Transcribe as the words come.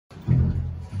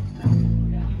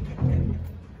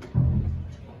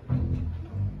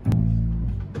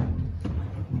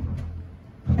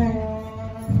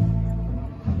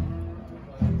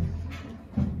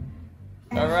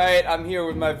right. I'm here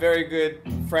with my very good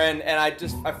friend, and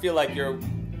I feel like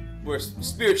we're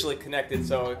spiritually connected,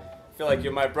 so I feel like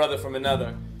you're my brother from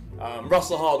another.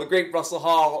 Russell Hall, the great Russell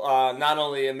Hall, not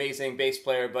only amazing bass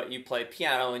player, but you play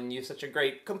piano, and you're such a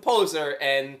great composer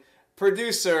and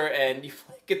producer, and you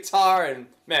play guitar, and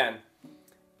man,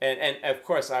 and of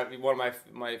course, one of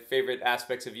my favorite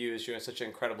aspects of you is you're such an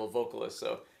incredible vocalist.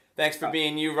 So thanks for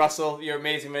being you, Russell. You're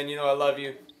amazing, man. You know I love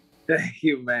you. Thank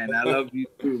you, man. I love you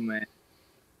too, man.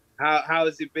 How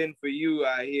has it been for you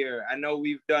out here? I know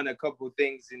we've done a couple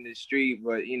things in the street,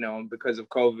 but you know, because of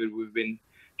COVID, we've been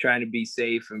trying to be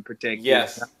safe and protect.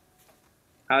 Yes.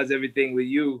 How's everything with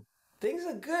you? Things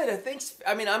are good.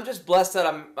 I mean, I'm just blessed that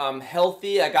I'm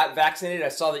healthy. I got vaccinated. I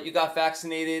saw that you got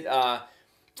vaccinated.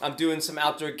 I'm doing some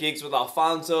outdoor gigs with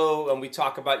Alfonso, and we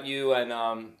talk about you. And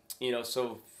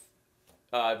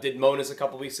did Mona's a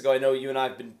couple weeks ago. I know you and I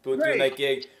have been doing that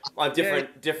gig on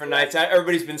different nights.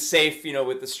 Everybody's been safe,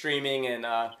 with the streaming, and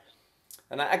I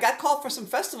got called for some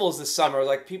festivals this summer.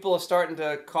 Like people are starting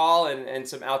to call and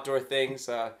some outdoor things.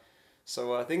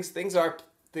 So things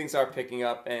are picking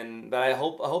up, and I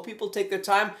hope people take their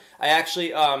time. I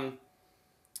actually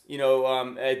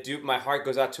my heart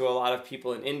goes out to a lot of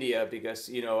people in India because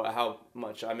how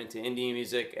much I'm into Indian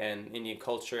music and Indian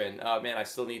culture, and man, I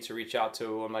still need to reach out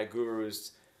to one of my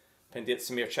gurus, Pandit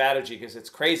Samir Chatterjee, because it's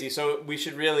crazy. So we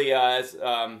should really, all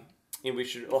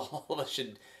of us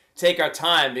should take our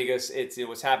time because it's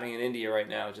what's happening in India right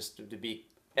now, just to be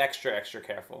extra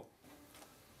careful.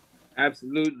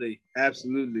 Absolutely. I'm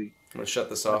gonna shut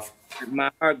this off.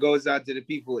 My heart goes out to the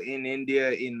people in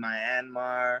India, in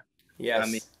Myanmar. Yes.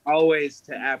 I mean, always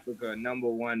to Africa, number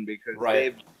one, because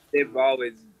they've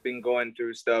always been going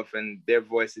through stuff and their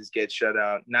voices get shut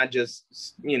out. Not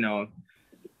just,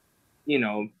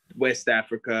 West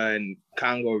Africa and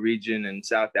Congo region and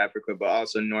South Africa, but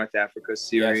also North Africa,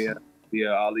 Syria,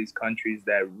 all these countries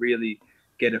that really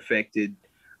get affected.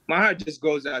 My heart just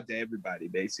goes out to everybody,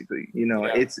 basically.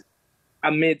 It's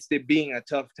amidst it being a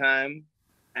tough time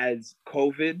as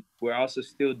COVID, we're also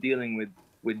still dealing with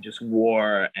just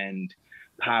war and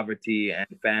poverty and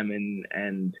famine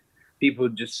and people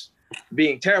just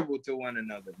being terrible to one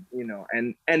another,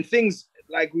 and things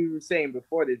like we were saying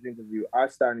before this interview are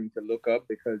starting to look up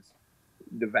because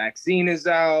the vaccine is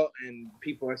out and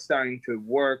people are starting to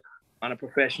work on a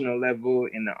professional level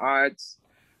in the arts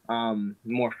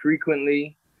more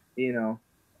frequently.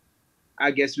 I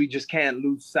guess we just can't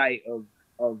lose sight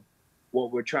of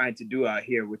what we're trying to do out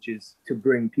here, which is to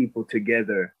bring people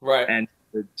together, right, and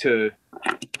to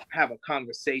have a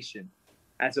conversation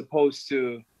as opposed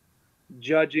to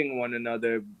judging one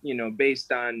another,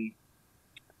 based on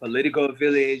political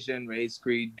affiliation, race,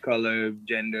 creed, color,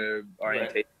 gender,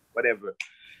 orientation, whatever,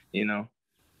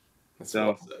 That's So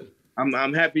well said.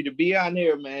 I'm happy to be on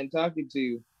here, man, talking to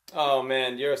you. Oh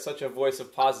man, you're such a voice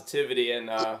of positivity, and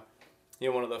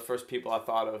you're one of the first people I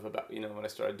thought of about when I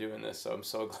started doing this. So I'm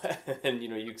so glad, and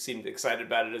you seemed excited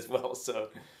about it as well. So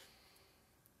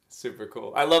super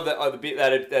cool. I love that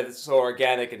that it's so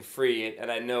organic and free,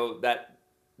 and I know that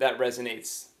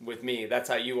resonates with me. That's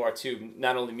how you are too,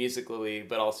 not only musically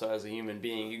but also as a human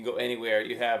being. You can go anywhere.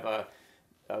 You have a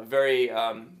very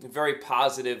very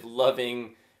positive,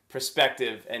 loving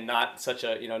perspective, and not such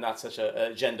a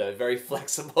agenda. Very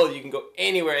flexible. You can go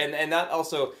anywhere, and that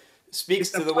also speaks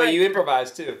to the way you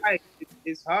improvise too.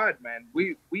 It's hard, man.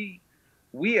 We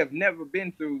have never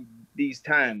been through these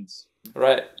times,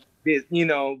 right? With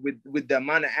the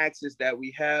amount of access that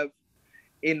we have,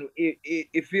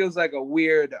 it feels like a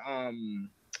weird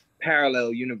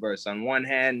parallel universe. On one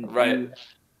hand, right,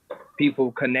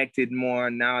 people connected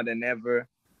more now than ever,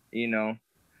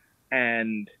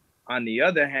 and on the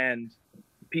other hand,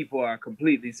 people are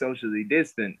completely socially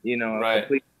distant, right,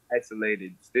 completely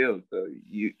isolated still. So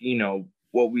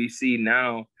what we see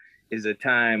now is a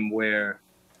time where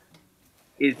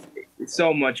it's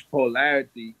so much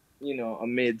polarity,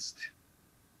 amidst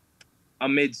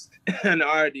an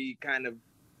already kind of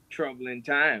troubling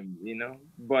time,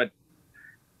 but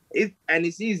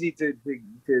it's easy to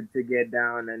get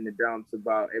down in the dumps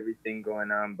about everything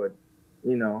going on, but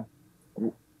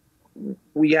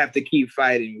we have to keep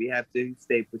fighting. We have to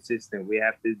stay persistent. We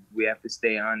have to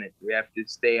stay on it. We have to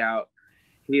stay out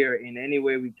here in any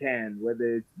way we can,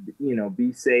 whether it's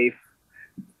be safe,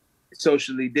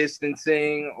 socially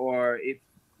distancing, or if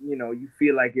you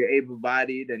feel like you're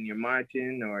able-bodied and you're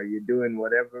marching or you're doing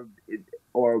whatever,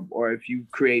 or if you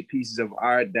create pieces of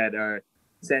art that are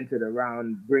centered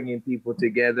around bringing people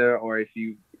together, or if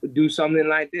you do something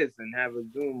like this and have a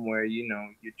Zoom where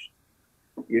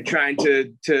you're trying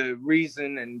to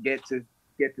reason and get to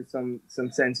some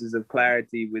senses of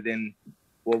clarity within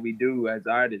what we do as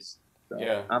artists. So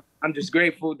Yeah. I'm just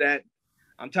grateful that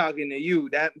I'm talking to you.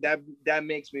 That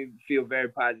makes me feel very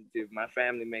positive. My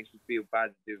family makes me feel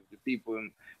positive. The people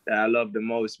that I love the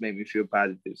most make me feel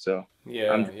positive. So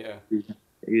Yeah,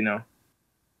 you know.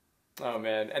 Oh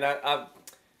man, and I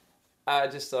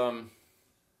just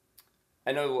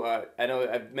I know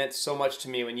it meant so much to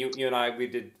me when you and we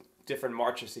did different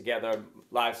marches together,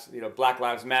 lives, Black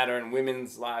Lives Matter and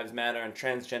Women's Lives Matter and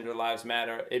Transgender Lives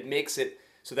Matter. It makes it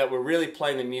so that we're really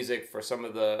playing the music for some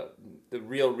of the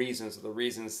real reasons,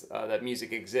 that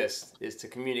music exists, is to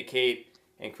communicate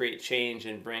and create change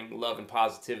and bring love and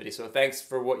positivity. So thanks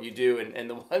for what you do, and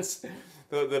the ones,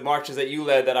 the marches that you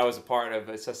led that I was a part of.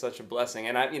 It's just such a blessing,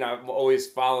 and I'm always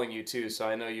following you too. So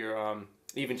I know you're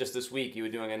even just this week you were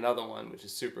doing another one, which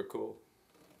is super cool.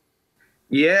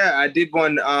 Yeah, I did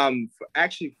one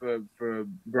for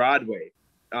Broadway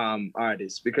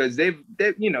artists, because they've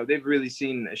really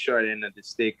seen a short end of the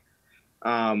stick,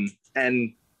 and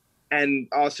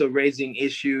also raising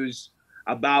issues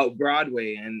about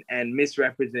Broadway and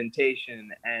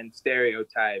misrepresentation and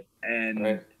stereotype and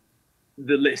Right.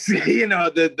 the list,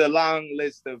 the long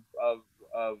list of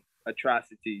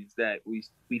atrocities that we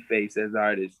face as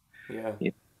artists. Yeah.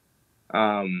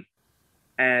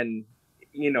 And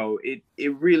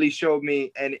it really showed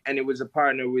me, and it was a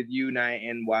partner with Unite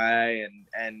NY,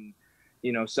 and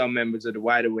some members of the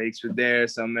Wide Awakes were there,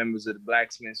 some members of the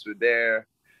Blacksmiths were there.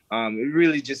 It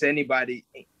really just anybody,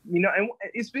 and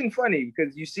it's been funny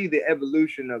because you see the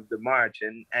evolution of the march,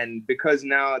 and because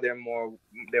now there are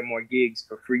more gigs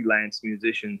for freelance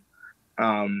musicians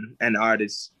and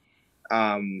artists.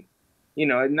 Not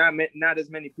as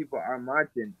many people are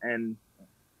marching, and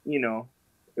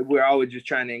we're always just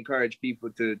trying to encourage people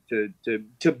to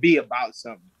be about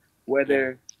something,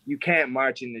 whether you can't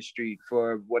march in the street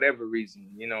for whatever reason,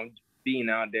 being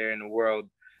out there in the world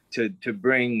to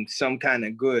bring some kind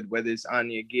of good, whether it's on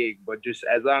your gig, but just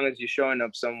as long as you're showing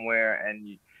up somewhere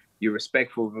and you're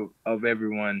respectful of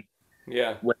everyone,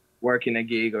 working a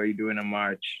gig or you're doing a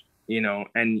march,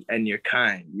 and you're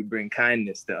kind, you bring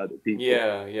kindness to other people.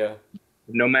 Yeah.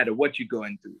 No matter what you're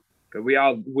going through. Because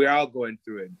we're all going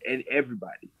through it, and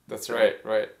everybody. That's right.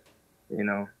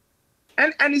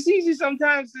 And it's easy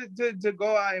sometimes to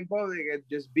go out in public and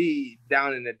just be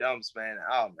down in the dumps, man.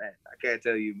 Oh man, I can't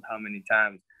tell you how many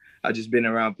times I've just been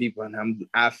around people and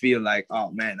I feel like, oh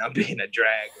man, I'm being a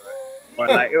drag, or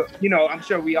like, I'm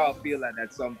sure we all feel that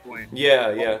at some point.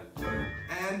 Yeah.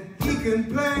 And he can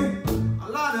play a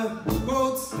lot of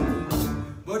quotes,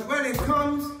 but when it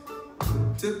comes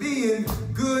to being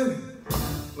good,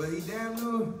 well, he damn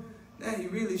know that he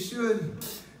really should,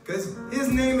 cause his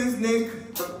name is Nick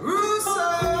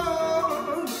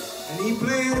Russo, and he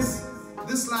plays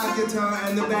the slide guitar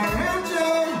and the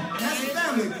banjo, has a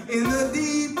family in the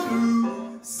deep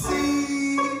blue sea.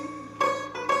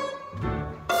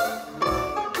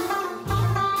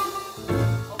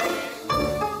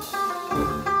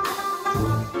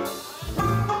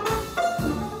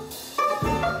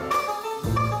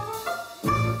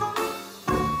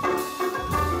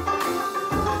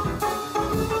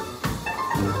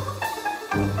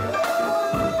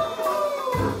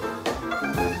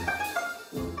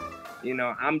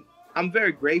 I'm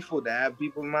very grateful to have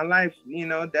people in my life,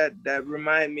 that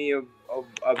remind me of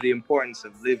the importance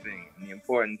of living, and the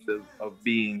importance of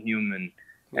being human,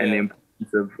 and the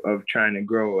importance of trying to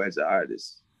grow as an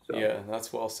artist. So, yeah,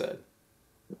 that's well said.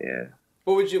 Yeah.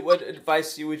 What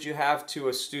advice would you have to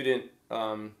a student,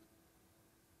 either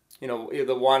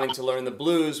wanting to learn the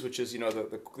blues, which is,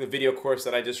 the video course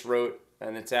that I just wrote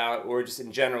and it's out, or just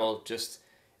in general, just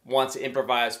want to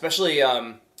improvise, especially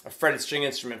a fretted string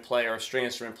instrument player or string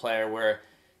instrument player where,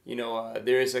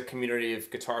 there is a community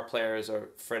of guitar players or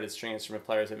fretted string instrument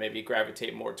players that maybe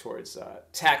gravitate more towards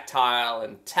tactile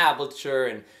and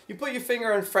tablature, and you put your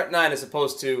finger on fret 9 as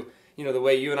opposed to, the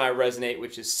way you and I resonate,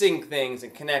 which is sing things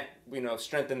and connect,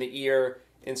 strengthen the ear,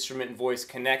 instrument and voice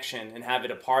connection and have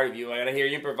it a part of you. Like, I hear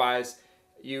you improvise,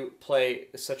 you play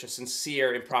such a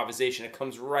sincere improvisation. It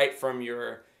comes right from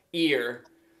your ear.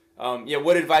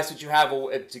 What advice would you have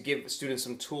to give students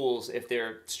some tools if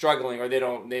they're struggling or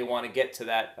they want to get to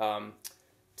that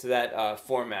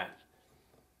format?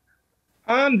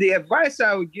 The advice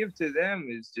I would give to them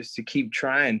is just to keep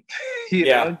trying.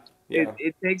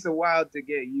 It takes a while to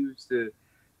get used to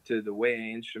the way an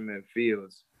instrument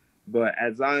feels, but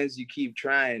as long as you keep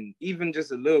trying, even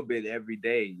just a little bit every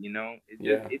day,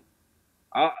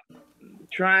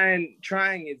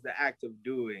 trying is the act of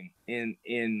doing in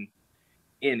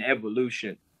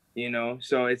evolution,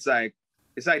 so it's like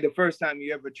the first time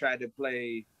you ever tried to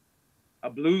play a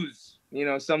blues,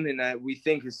 something that we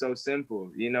think is so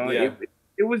simple,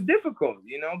 it was difficult,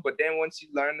 you know, but then once you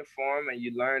learn the form and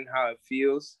you learn how it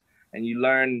feels and you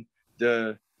learn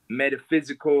the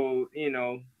metaphysical, you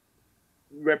know,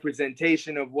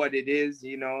 representation of what it is,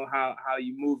 you know, how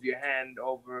you move your hand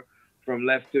over from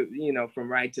left to, you know,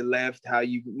 from right to left, how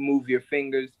you move your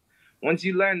fingers. Once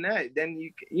you learn that,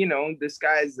 then you know, the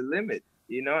sky is the limit,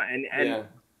 you know, and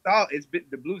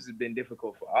the blues has been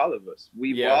difficult for all of us.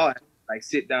 We've all had to, like,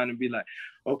 sit down and be like,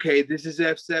 okay, this is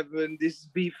F7, this is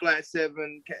B flat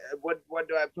 7. What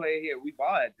do I play here? We've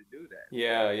all had to do that.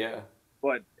 Yeah.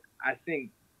 But I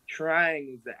think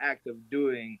trying is the act of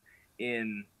doing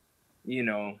in, you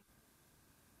know,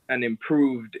 an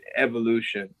improved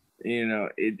evolution. You know,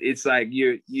 it's like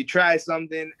you try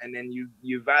something and then you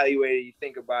evaluate it, you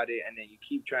think about it, and then you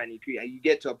keep trying, you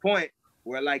get to a point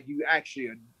where, like, you actually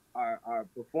are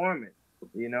performing,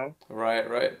 you know? Right.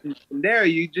 From there,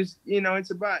 you just, you know,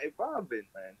 it's about evolving,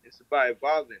 man. It's about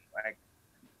evolving. Like,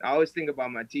 I always think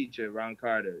about my teacher, Ron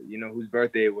Carter, you know, whose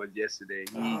birthday it was yesterday.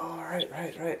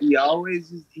 Right.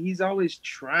 He's always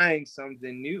trying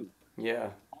something new.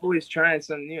 Yeah. Always trying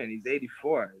something new, and he's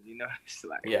 84, you know? It's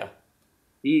like, yeah.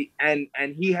 He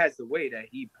has the way that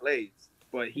he plays,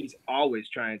 but he's always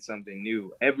trying something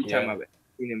new every time I've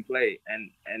seen him play.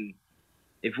 And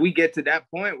if we get to that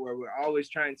point where we're always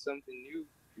trying something new,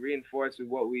 reinforced with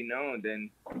what we know,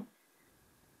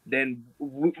 then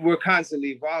we're constantly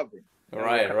evolving.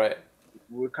 Right.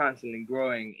 We're constantly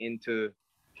growing into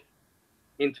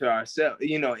ourselves,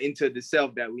 you know, into the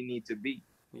self that we need to be.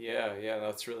 Yeah,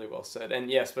 that's really well said.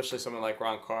 And yeah, especially someone like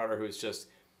Ron Carter, who's just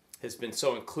has been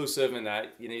so inclusive, and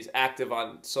that, you know, he's active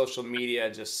on social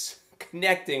media, just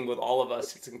connecting with all of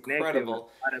us. It's incredible.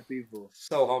 A lot of people.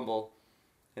 So humble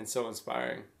and so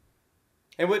inspiring.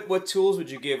 And what tools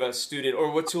would you give a student, or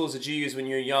what tools did you use when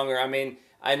you were younger? I mean,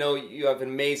 I know you have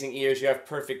amazing ears, you have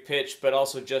perfect pitch, but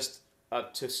also just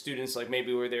to students, like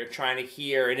maybe where they're trying to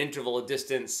hear an interval, a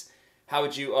distance, how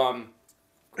would you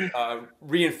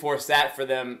reinforce that for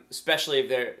them, especially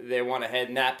if they want to head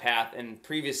in that path? And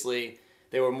previously,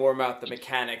 they were more about the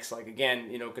mechanics. Like,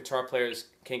 again, you know, guitar players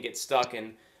can get stuck,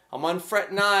 and I'm on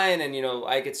fret 9, and, you know,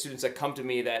 I get students that come to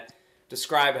me that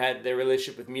describe had their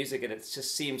relationship with music, and it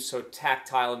just seems so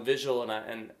tactile and visual,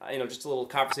 and you know, just a little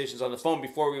conversations on the phone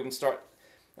before we even start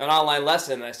an online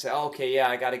lesson. And I say, oh, okay, yeah,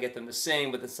 I got to get them to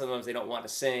sing, but then sometimes they don't want to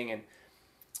sing,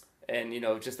 and you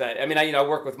know, just that. I mean, I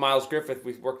work with Miles Griffith.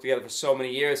 We've worked together for so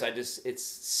many years. It's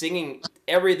singing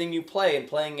everything you play and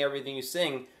playing everything you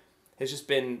sing has just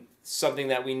been something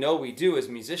that we know we do as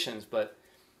musicians. But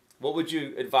what would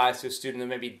you advise to a student that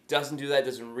maybe doesn't do that,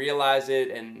 doesn't realize it,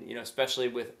 and, you know, especially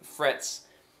with frets,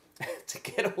 to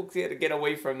get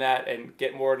away from that and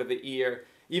get more to the ear,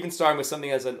 even starting with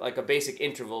something as like a basic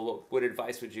interval? What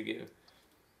advice would you give?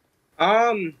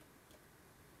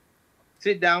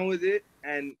 Sit down with it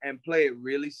and play it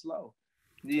really slow.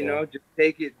 You know, just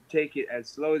take it as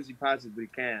slow as you possibly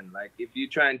can. Like, if you're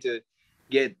trying to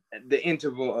get the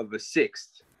interval of a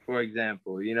sixth, for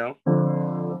example, you know,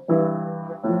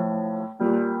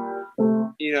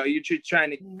 you're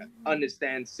trying to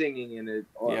understand singing in it,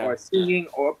 or singing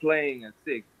or playing a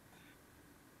sixth.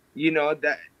 You know,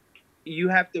 that you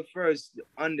have to first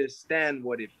understand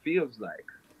what it feels like,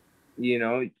 you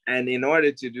know, and in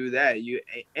order to do that,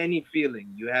 any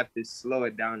feeling, you have to slow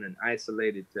it down and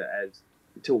isolate it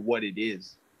to what it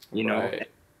is, you know,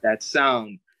 that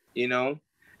sound, you know,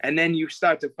 and then you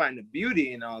start to find the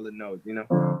beauty in all the notes, you know.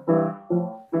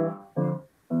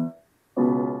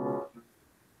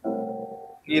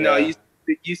 You know,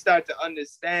 you start to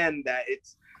understand that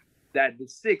that the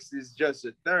sixth is just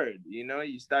a third, you know.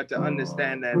 You start to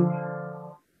understand that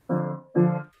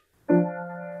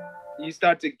you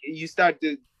start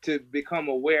to become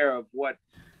aware of what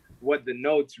the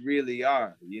notes really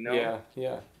are, you know.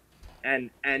 Yeah.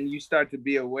 And you start to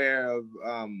be aware of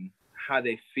how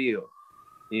they feel,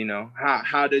 you know.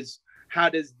 How does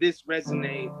this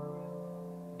resonate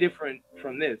different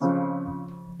from this?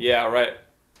 Yeah, right.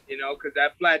 You know, because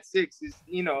that flat six is,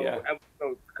 you know,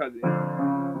 cousin.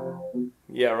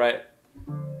 Yeah, right.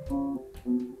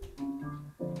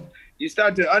 You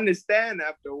start to understand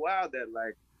after a while that,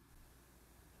 like,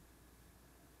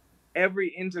 every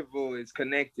interval is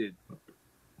connected.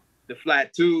 The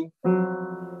flat 2,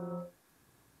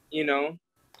 you know,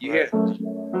 you hear,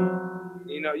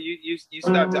 you know, you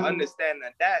start to understand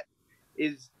that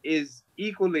is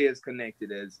equally as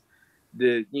connected as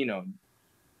the, you know,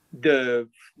 the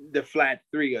flat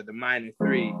 3 or the minor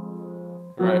 3.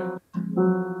 Right.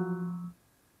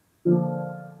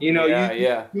 You know,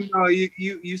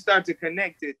 you start to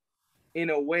connect it in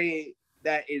a way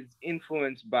that is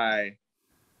influenced by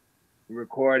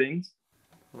recordings.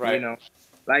 Right. You know,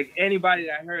 Like anybody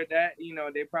that heard that, you know,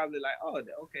 they probably like, oh,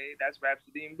 okay, that's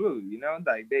Rhapsody in Blue, you know,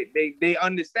 like they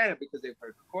understand it because they've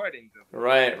heard recordings of it.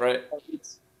 Right, right.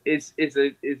 It's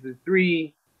a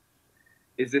three,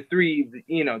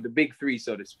 you know, the big three,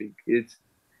 so to speak. It's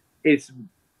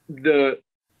the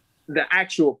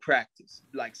actual practice,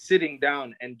 like sitting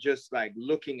down and just like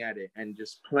looking at it and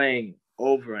just playing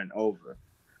over and over.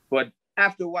 But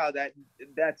after a while, that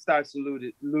starts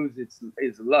to lose its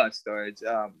lust or its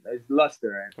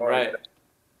luster, or right.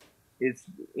 It's,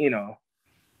 you know,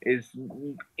 it's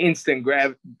instant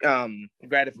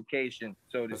gratification,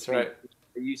 so to That's speak. right.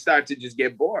 You start to just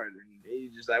get bored, and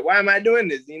you're just like, why am I doing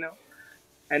this? You know,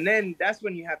 and then that's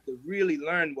when you have to really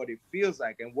learn what it feels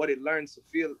like and what it learns to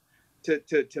feel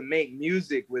to make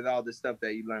music with all the stuff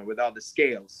that you learn, with all the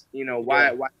scales. You know,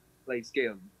 why play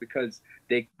scales? Because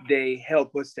they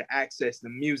help us to access the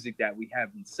music that we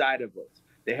have inside of us.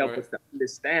 They help us to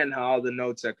understand how all the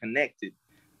notes are connected,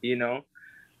 you know.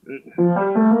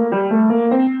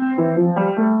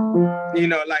 You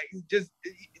know, like just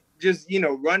you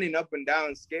know, running up and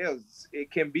down scales,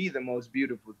 it can be the most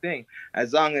beautiful thing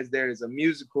as long as there is a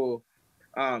musical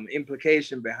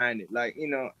implication behind it. Like, you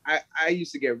know, I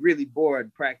used to get really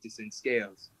bored practicing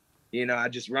scales. You know, I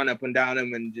just run up and down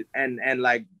them and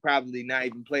like probably not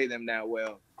even play them that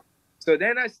well. So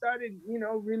then I started, you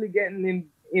know, really getting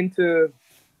into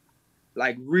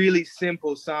like really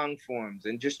simple song forms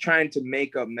and just trying to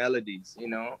make up melodies, you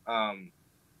know.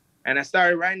 And I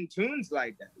started writing tunes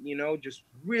like that, you know, just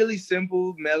really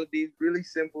simple melodies, really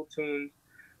simple tunes,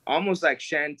 almost like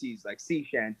shanties, like sea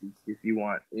shanties, if you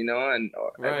want, you know,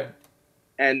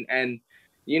 and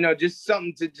you know, just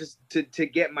something to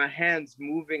get my hands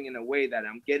moving in a way that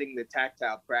I'm getting the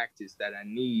tactile practice that I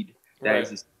need, that is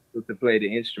essential to play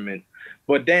the instrument.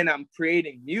 But then I'm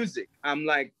creating music. I'm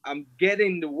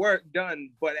getting the work done,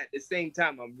 but at the same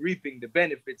time, I'm reaping the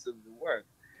benefits of the work.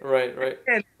 Right, right.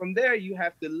 And from there, you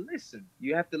have to listen.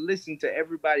 You have to listen to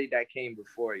everybody that came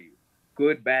before you,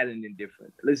 good, bad, and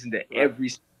indifferent. Listen to every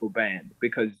single band,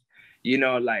 because, you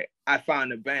know, like I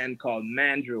found a band called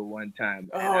Mandrill one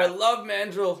time. Oh, I love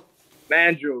Mandrill.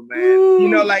 Mandrill, man. Woo! You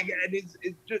know, like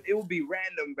it would be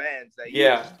random bands that you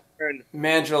learn.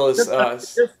 Mandrill is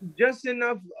just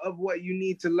enough of what you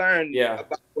need to learn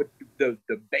about what the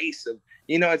base of.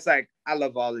 You know, it's like I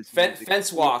love all this.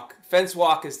 Fence Walk. Fence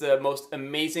Walk is the most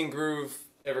amazing groove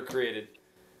ever created.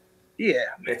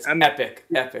 Yeah, man. It's epic.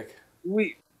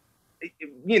 We,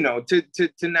 you know, to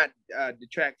not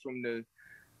detract from the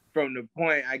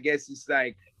point, I guess it's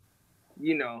like,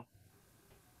 you know,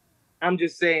 I'm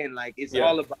just saying, like, it's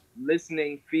all about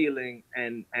listening, feeling,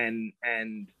 and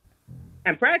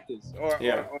practice,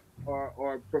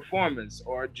 or performance,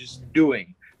 or just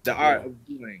doing the art of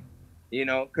doing, you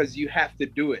know, because you have to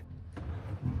do it.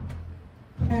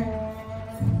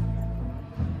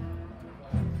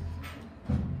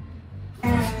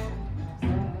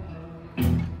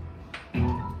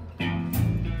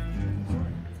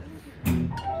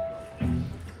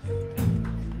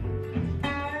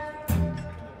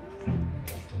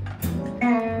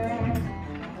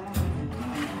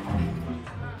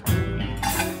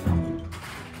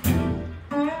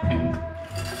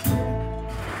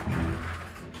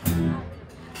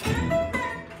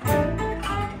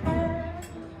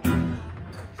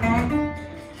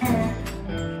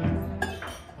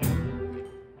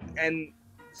 And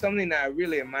something that I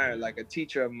really admire, like a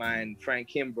teacher of mine, Frank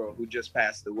Kimbrough, who just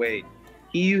passed away,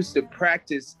 he used to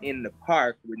practice in the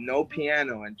park with no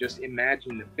piano and just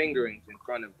imagine the fingerings in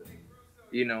front of him,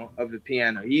 you know, of the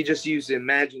piano. He just used to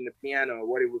imagine the piano,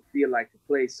 what it would feel like to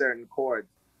play certain chords,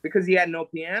 because he had no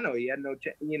piano. He had no,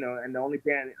 you know, and the only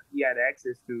piano he had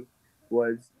access to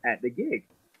was at the gig.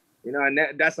 You know, and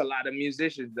that's a lot of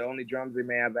musicians. The only drums they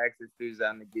may have access to is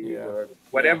on the gig or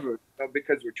whatever, you know,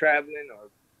 because we're traveling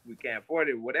or we can't afford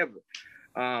it, whatever.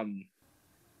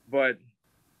 But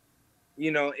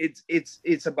you know,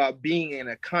 it's about being in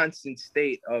a constant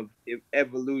state of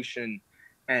evolution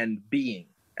and being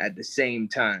at the same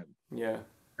time. Yeah.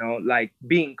 You know, like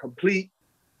being complete,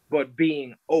 but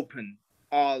being open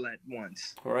all at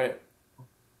once. Right.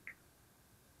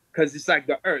 Because it's like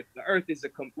the Earth. The Earth is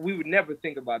we would never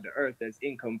think about the Earth as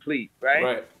incomplete, right?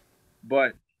 Right.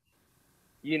 But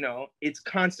you know, it's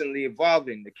constantly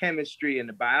evolving. The chemistry and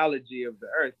the biology of the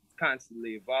Earth is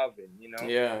constantly evolving, you know?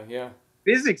 Yeah, yeah.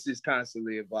 Physics is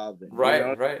constantly evolving. Right, you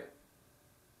know? Right.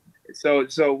 So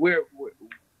we're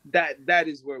that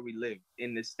is where we live,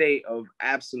 in the state of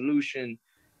absolution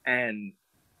and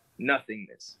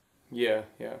nothingness. Yeah,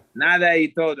 yeah. Nada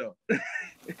y todo.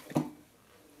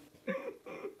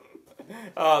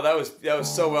 Oh, that was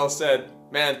so well said.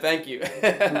 Man, thank you.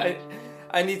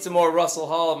 I need some more Russell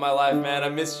Hall in my life, man. I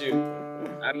miss you.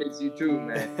 I miss you too,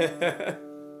 man.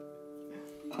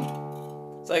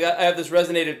 It's like I have this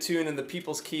resonator tune in the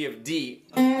people's key of D.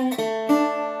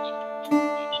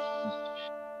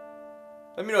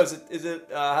 Let me know, is it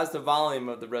how's the volume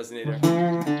of the resonator?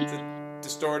 Is it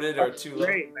distorted or too low?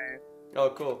 Great, man. Oh,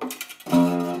 cool.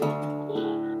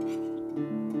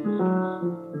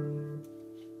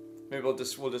 Maybe we'll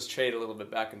just trade a little bit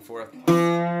back and forth.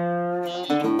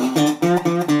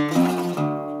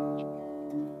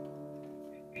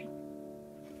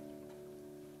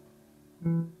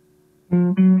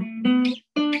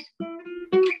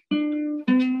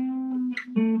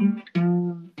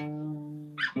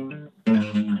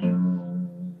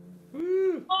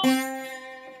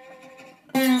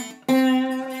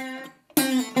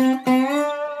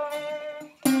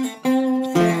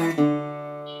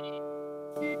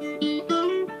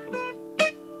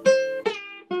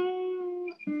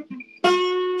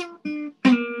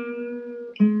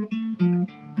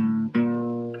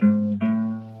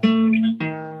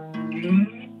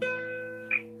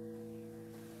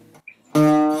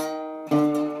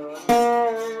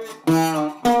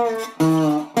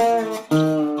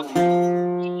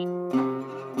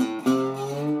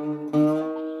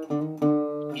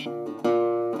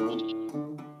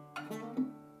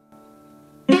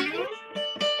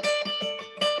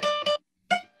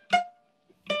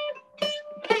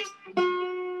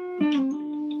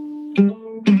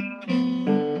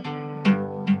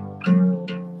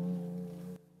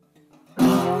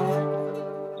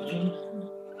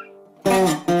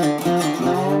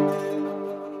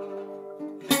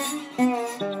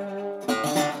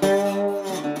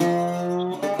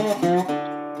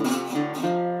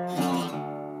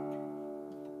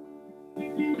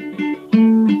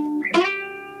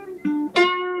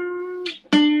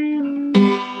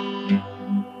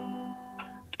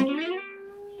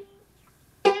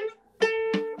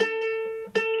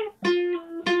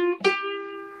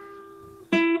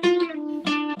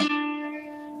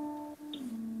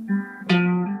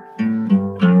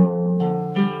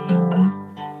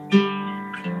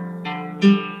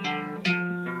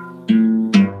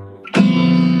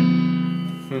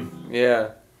 Yeah.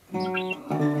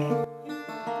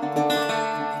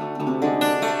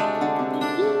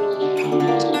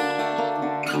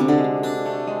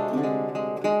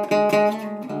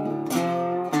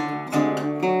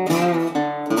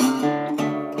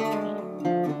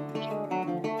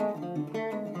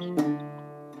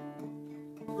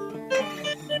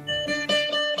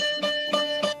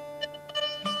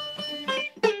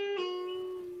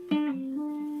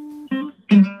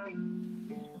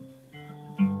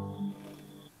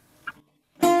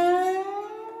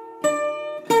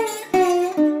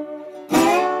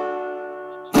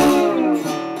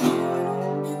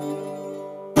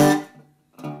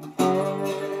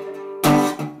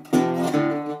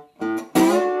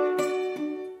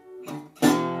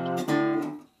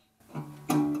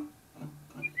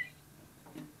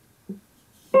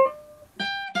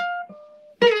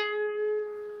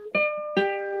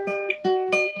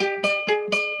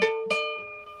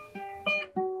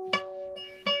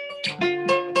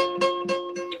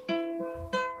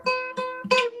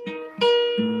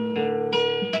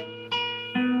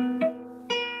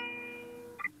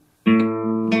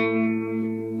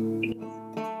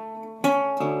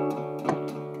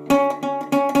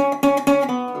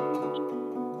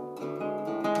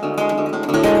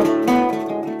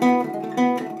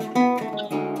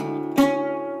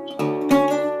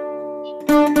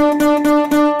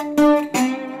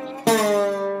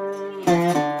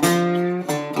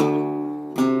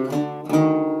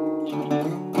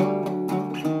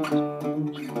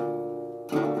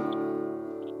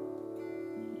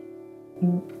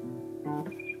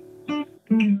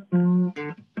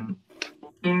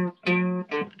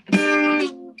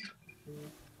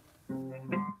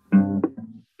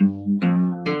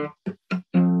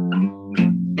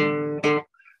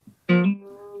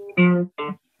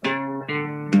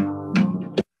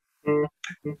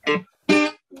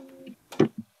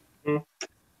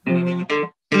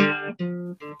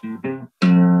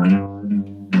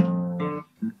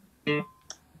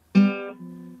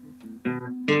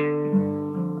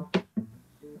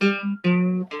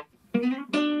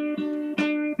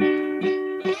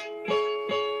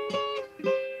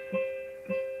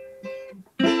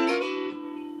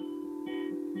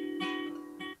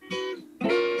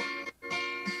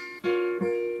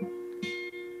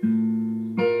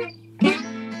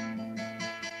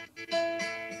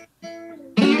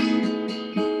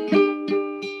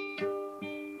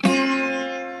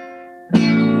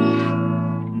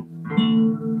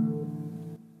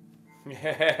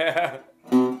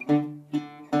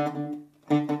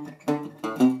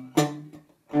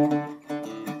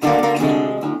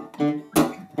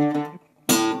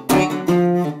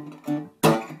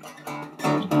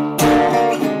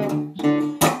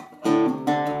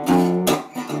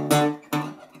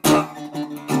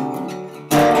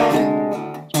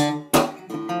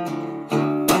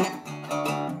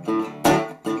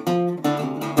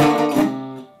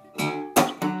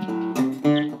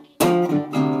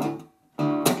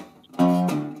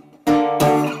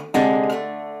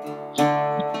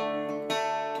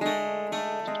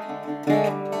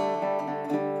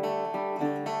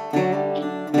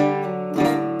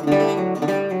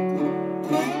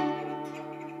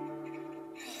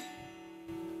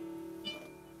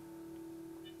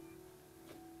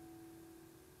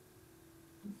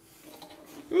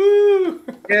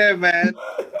 Yeah, man.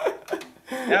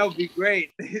 That would be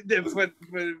great for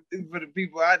the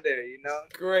people out there, you know?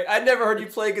 Great. I never heard you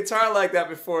play guitar like that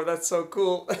before. That's so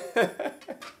cool.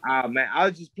 Ah, man, I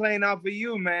was just playing off of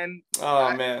you, man.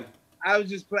 Man. I was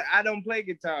just I don't play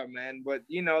guitar, man, but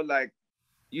you know, like,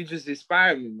 you just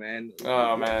inspire me, man.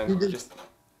 Oh, man.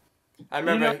 I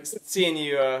remember seeing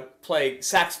you play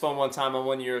saxophone one time on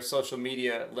one of your social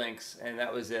media links, and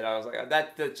that was it. I was like,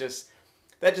 that just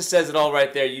says it all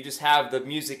right there. You just have the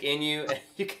music in you, and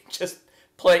you can just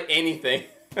play anything.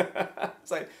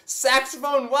 It's like,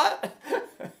 saxophone, what?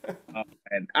 Oh,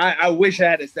 man. I wish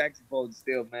I had a saxophone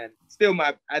still, man. Still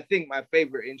I think my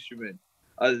favorite instrument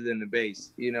other than the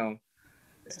bass, you know.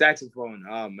 Saxophone,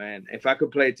 oh man. If I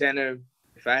could play tenor,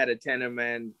 if I had a tenor,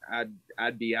 man,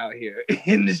 I'd be out here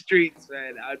in the streets,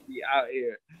 man. I'd be out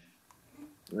here.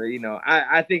 But, you know,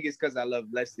 I think it's because I love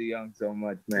Leslie Young so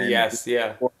much, man. Yes,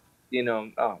 yeah. You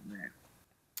know, oh man.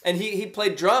 And he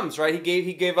played drums, right?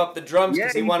 He gave up the drums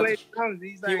because he wanted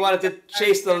to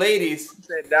chase the ladies.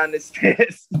 Down the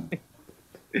stairs.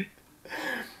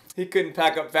 He couldn't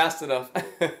pack up fast enough.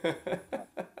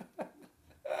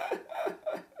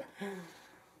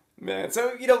 Man,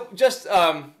 so you know, just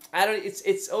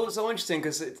it's so interesting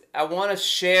because I want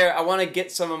to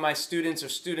get some of my students or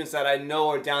students that I know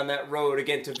are down that road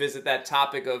again to visit that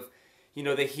topic of, you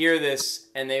know, they hear this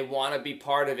and they want to be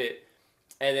part of it,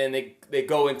 and then they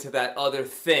go into that other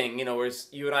thing, you know, whereas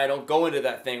you and I don't go into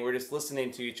that thing. We're just listening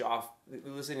to each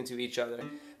other.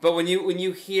 But when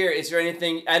you hear, is there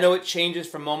anything? I know it changes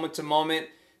from moment to moment.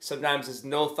 Sometimes there's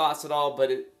no thoughts at all. But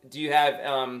do you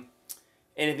have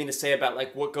anything to say about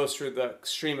like what goes through the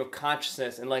stream of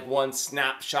consciousness and like one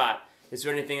snapshot? Is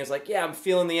there anything that's like, yeah, I'm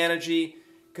feeling the energy?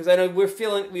 Because I know we're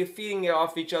feeding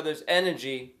off each other's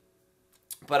energy.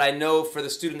 But I know for the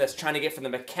student that's trying to get from the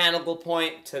mechanical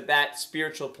point to that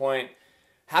spiritual point,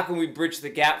 how can we bridge the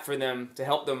gap for them to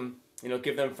help them, you know,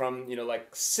 give them from, you know,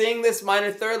 like sing this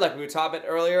minor third like we were talking about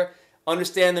earlier,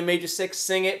 understand the major six,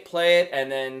 sing it, play it,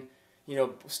 and then, you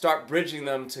know, start bridging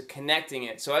them to connecting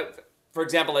it. So, for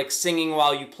example, like singing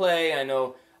while you play, I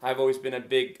know I've always been a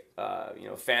big, you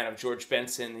know, fan of George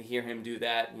Benson. To hear him do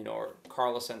that, you know, or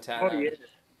Carlos Santana. Oh, yeah.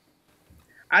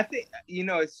 I think, you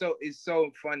know, it's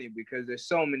so funny because there's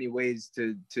so many ways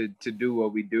to do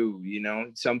what we do, you know.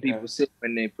 Some people sing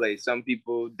when they play, some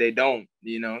people they don't,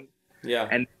 you know. Yeah.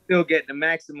 And still get the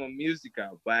maximum music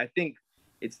out. But I think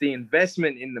it's the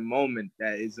investment in the moment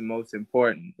that is the most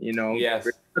important, you know. Yes.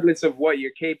 Regardless of what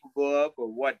you're capable of or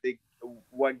what gig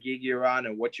you're on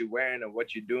or what you're wearing or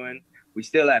what you're doing, we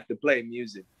still have to play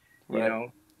music, you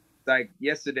know. Like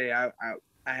yesterday, I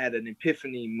had an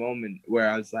epiphany moment where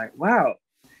I was like, wow,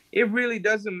 it really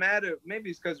doesn't matter. Maybe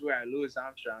it's because we're at Louis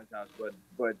Armstrong's house,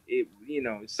 but it, you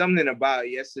know, something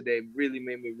about yesterday really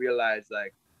made me realize,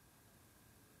 like,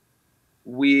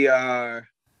 we are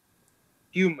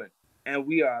human and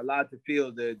we are allowed to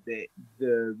feel the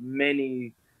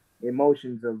many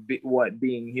emotions of what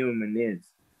being human is,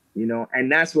 you know,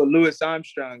 and that's what Louis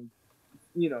Armstrong,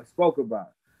 you know, spoke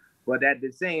about. But at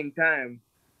the same time,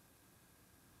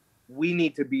 we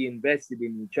need to be invested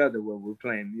in each other when we're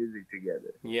playing music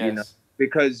together. Yes. You know,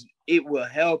 because it will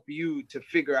help you to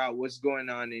figure out what's going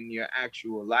on in your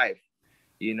actual life.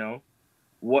 You know,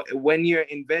 when you're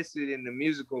invested in the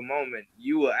musical moment,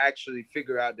 you will actually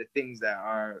figure out the things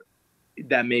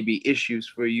that may be issues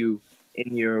for you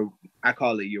in your, I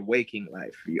call it your waking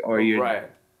life or your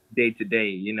day to day,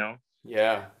 you know?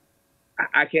 Yeah.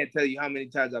 I can't tell you how many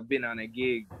times I've been on a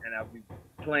gig and I'll be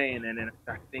playing and then I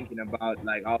start thinking about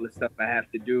like all the stuff I have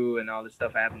to do and all the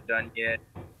stuff I haven't done yet,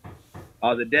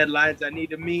 all the deadlines I need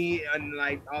to meet and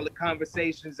like all the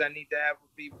conversations I need to have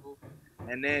with people.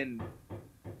 And then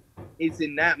it's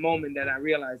in that moment that I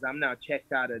realize I'm now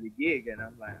checked out of the gig and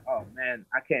I'm like, oh man,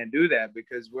 I can't do that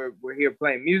because we're here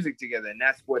playing music together, and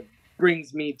that's what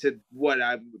brings me to what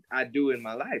I do in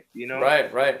my life, you know?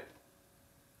 Right.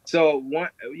 So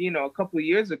a couple of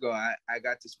years ago, I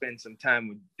got to spend some time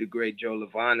with the great Joe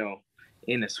Lovano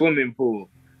in a swimming pool,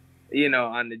 you know,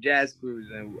 on the jazz cruise,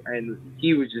 and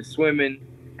he was just swimming,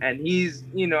 and he's,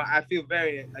 you know, I feel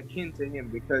very akin to him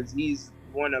because he's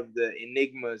one of the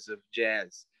enigmas of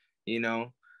jazz, you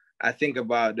know. I think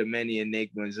about the many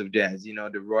enigmas of jazz, you know,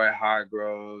 the Roy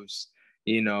Hargroves,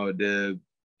 you know, the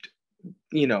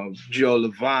you know, Joe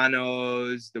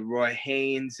Lovano's, the Roy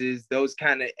Hayneses, those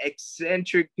kind of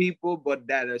eccentric people, but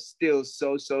that are still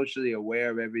so socially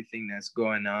aware of everything that's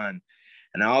going on.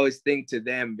 And I always think to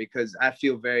them because I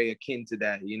feel very akin to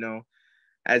that, you know.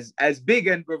 As big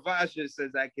and bravacious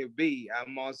as I can be,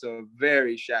 I'm also a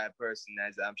very shy person,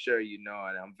 as I'm sure you know,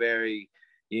 and I'm very,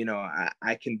 you know,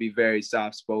 I can be very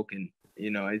soft-spoken.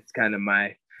 You know, it's kind of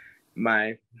my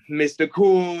Mr.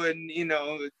 Cool and, you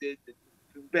know, the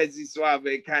Bessie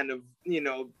Suave kind of, you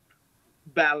know,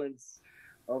 balance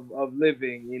of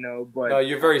living, you know. But no,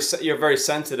 you're a very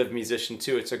sensitive musician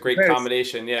too. It's a great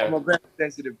combination. Yeah, I'm a very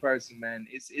sensitive person, man.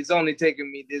 It's only taken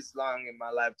me this long in my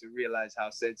life to realize how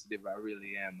sensitive I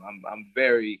really am.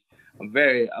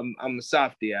 I'm a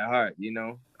softie at heart, you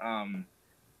know.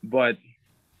 But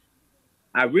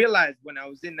I realized when I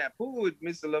was in that pool with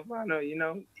Mr. Lovano, you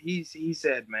know, he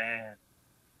said, man,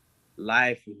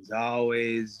 life is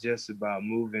always just about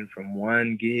moving from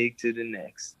one gig to the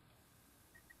next.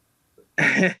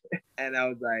 And I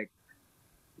was like,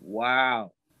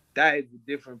 wow, that is a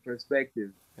different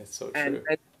perspective. That's so true. And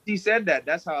he said that.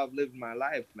 That's how I've lived my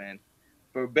life, man,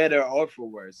 for better or for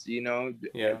worse, you know,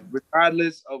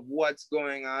 regardless of what's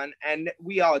going on. And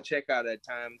we all check out at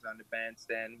times on the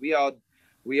bandstand. We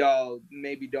all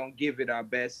maybe don't give it our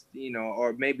best, you know,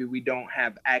 or maybe we don't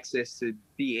have access to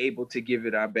be able to give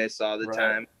it our best all the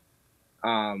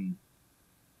time.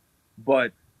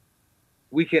 But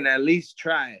we can at least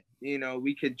try it, you know,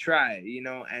 we could try it, you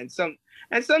know, and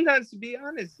sometimes, to be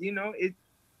honest, you know,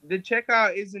 the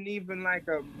checkout isn't even like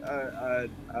a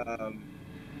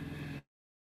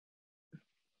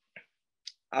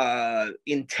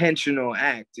intentional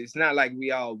act. It's not like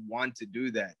we all want to do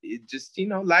that. It just, you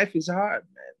know, life is hard,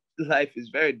 man. Life is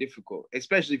very difficult,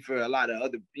 especially for a lot of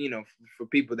other, you know, for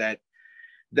people that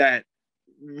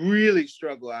really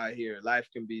struggle out here. Life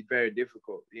can be very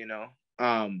difficult, you know.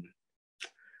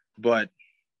 But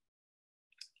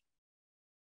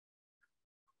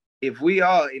if we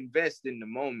all invest in the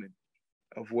moment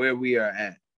of where we are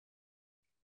at,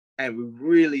 and we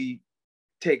really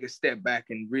take a step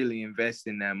back and really invest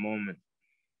in that moment,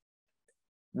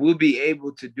 we'll be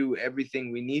able to do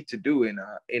everything we need to do in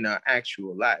our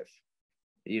actual life.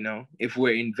 You know, if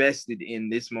we're invested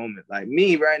in this moment, like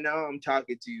me right now, I'm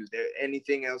talking to you.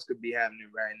 Anything else could be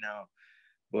happening right now,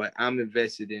 but I'm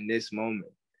invested in this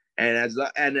moment.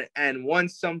 And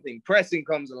once something pressing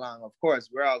comes along, of course,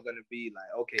 we're all gonna be like,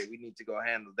 okay, we need to go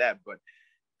handle that. But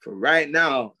for right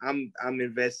now, I'm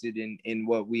invested in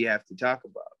what we have to talk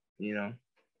about, you know.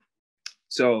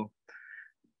 So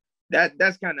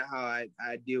that's kind of how I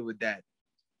deal with that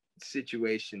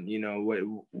situation, you know,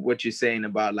 what you're saying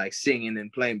about like singing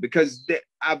and playing, because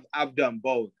I've done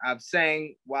both. I've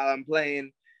sang while I'm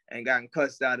playing and gotten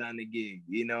cussed out on the gig,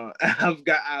 you know.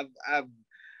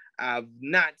 I've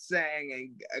not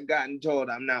sang and gotten told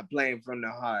I'm not playing from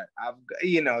the heart.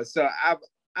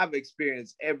 I've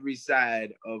experienced every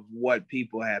side of what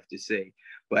people have to say.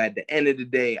 But at the end of the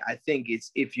day, I think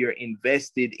it's if you're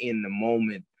invested in the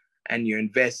moment and you're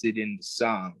invested in the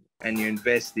song and you're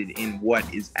invested in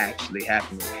what is actually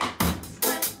happening.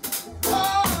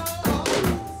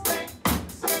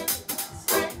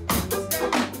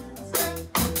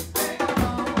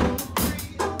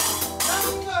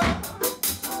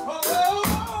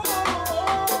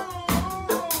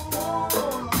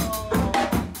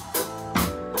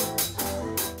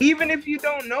 Even if you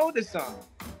don't know the song,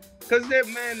 because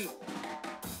man,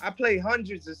 I play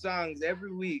hundreds of songs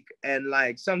every week, and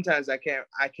like sometimes I can't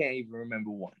even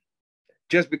remember one,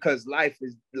 just because life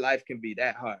can be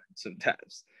that hard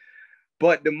sometimes.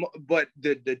 But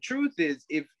the truth is,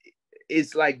 if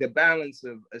it's like the balance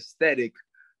of aesthetic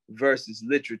versus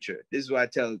literature. This is what I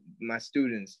tell my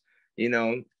students. You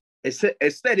know,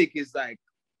 aesthetic is like,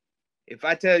 if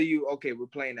I tell you, okay, we're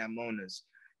playing at Mona's,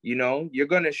 you know, you're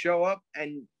gonna show up,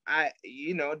 and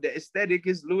the aesthetic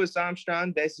is Louis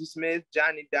Armstrong, Bessie Smith,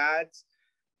 Johnny Dodds,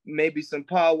 maybe some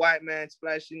Paul Whiteman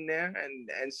splash in there,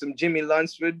 and some Jimmy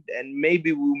Lunsford, and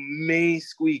maybe we may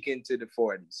squeak into the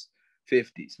 40s,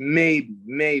 50s,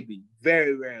 maybe,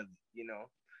 very rarely, you know.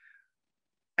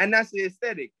 And that's the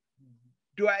aesthetic.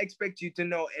 Do I expect you to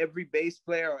know every bass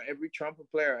player or every trumpet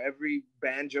player or every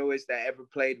banjoist that ever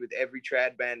played with every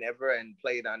trad band ever and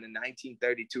played on the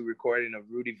 1932 recording of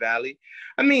Rudy Valley?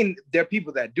 I mean, there are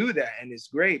people that do that, and it's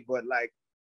great, but like,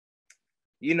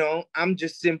 you know, I'm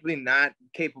just simply not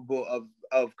capable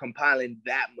of compiling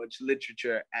that much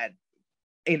literature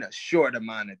in a short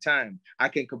amount of time. I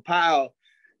can compile,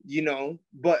 you know,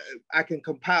 but I can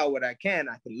compile what I can.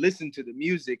 I can listen to the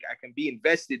music. I can be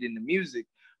invested in the music.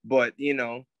 But, you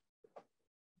know,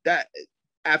 that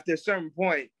after a certain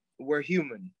point, we're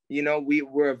human. You know,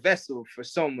 we're a vessel for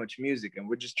so much music, and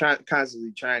we're just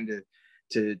constantly trying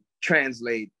to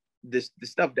translate the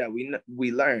stuff that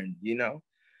we learn, you know.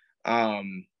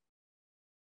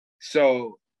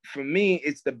 So for me,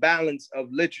 it's the balance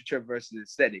of literature versus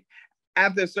aesthetic.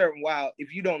 After a certain while,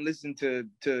 if you don't listen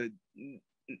to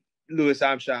Louis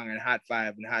Armstrong and Hot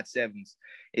Five and Hot Sevens,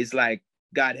 it's like,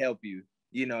 God help you.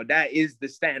 You know, that is the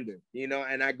standard, you know,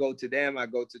 and I go to them, I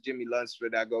go to Jimmy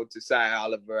Lunsford, I go to Cy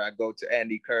Oliver, I go to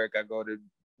Andy Kirk, I go to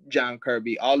John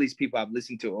Kirby, all these people I've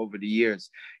listened to over the years.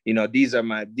 You know, these are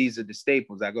the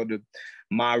staples. I go to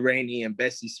Ma Rainey and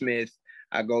Bessie Smith.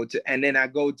 And then I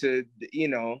go to, you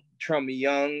know, Trummy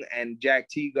Young and Jack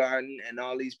Teagarden and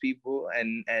all these people,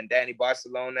 and Danny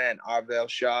Barcelona and Arvell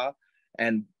Shaw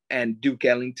and Duke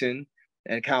Ellington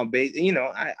and Count Basie. You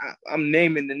know, I'm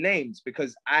naming the names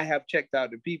because I have checked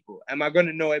out the people. Am I going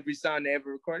to know every song they ever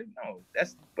recorded? No,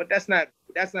 that's not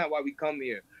why we come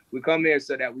here. We come here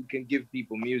so that we can give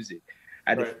people music.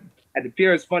 At the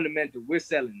purest fundamental, we're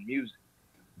selling music.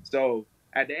 So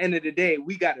at the end of the day,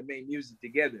 we got to make music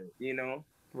together, you know?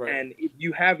 Right. And if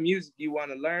you have music you want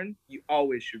to learn, you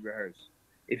always should rehearse.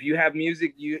 If you have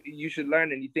music you should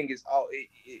learn and you think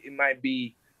it might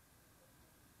be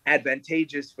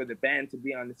advantageous for the band to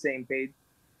be on the same page,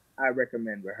 I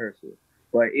recommend rehearsal.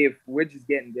 But if we're just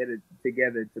getting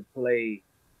together to play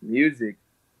music,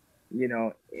 you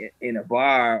know, in a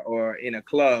bar or in a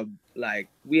club, like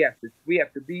we have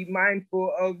to be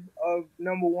mindful of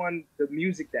number one, the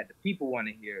music that the people want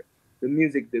to hear, the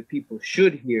music that people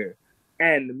should hear,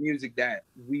 and the music that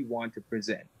we want to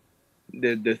present.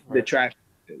 The track,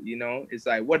 you know, it's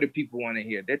like, what do people want to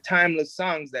hear? They're timeless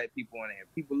songs that people want to hear.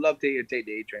 People love to hear Take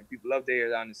the A Train. People love to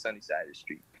hear On the Sunny Side of the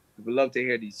Street. People love to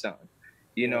hear these songs,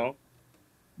 you know.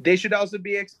 They should also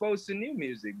be exposed to new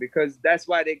music because that's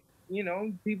why you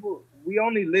know, we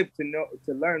only live to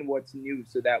learn what's new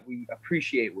so that we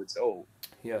appreciate what's old.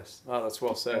 Yes. Oh, that's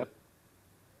well said.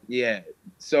 Yeah.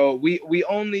 So we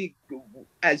only,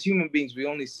 as human beings, we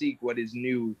only seek what is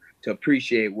new to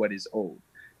appreciate what is old,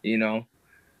 you know?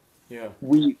 Yeah.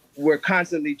 We're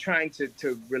constantly trying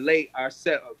to relate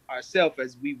ourselves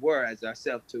as we were as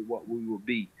ourselves to what we will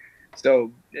be.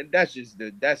 So that's just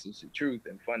the truth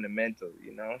and fundamental,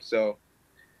 you know? So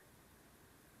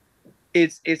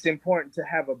it's important to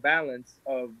have a balance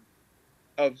of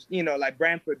you know, like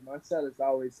Branford Marsalis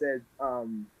always said,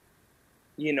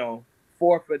 you know,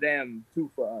 4 for them,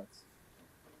 2 for us.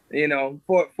 You know,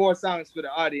 four songs for the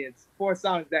audience, 4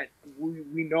 songs that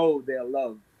we know they'll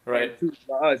love, right? And 2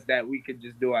 for us that we could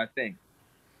just do our thing,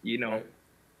 you know,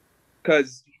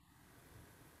 because,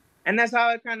 and that's how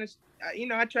I kind of, you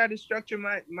know, I try to structure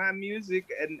my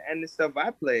music and the stuff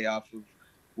I play off of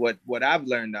what I've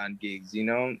learned on gigs, you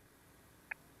know.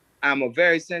 I'm a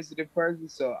very sensitive person,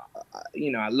 so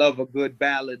you know, I love a good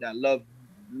ballad. I love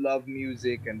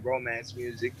music and romance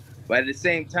music, but at the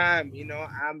same time, you know,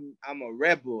 I'm a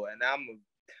rebel and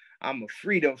I'm a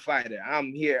freedom fighter.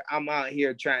 I'm out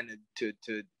here trying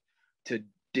to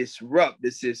disrupt the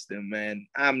system, man.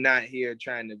 I'm not here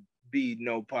trying to be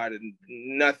no part of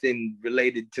nothing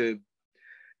related to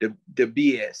the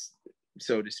BS,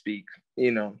 so to speak,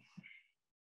 you know.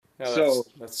 No,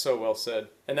 that's so well said,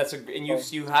 and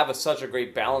you have such a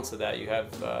great balance of that. You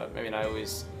have, I mean,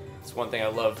 it's one thing I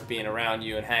love being around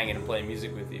you and hanging and playing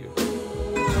music with you.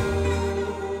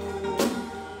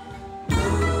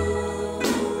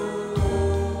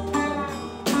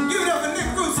 Give it up for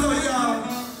Nick Russo, y'all.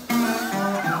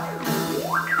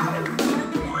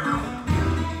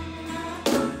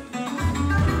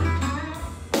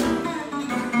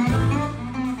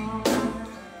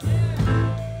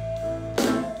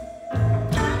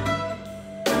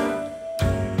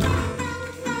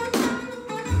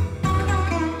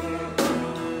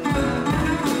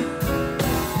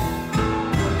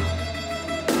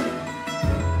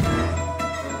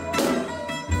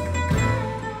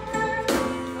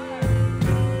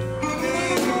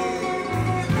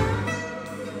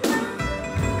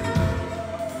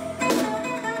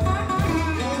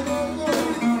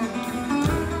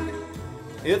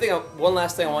 The other thing, one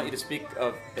last thing I want you to speak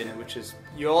of, which is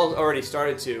you all already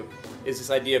started to, is this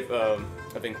idea of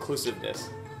inclusiveness.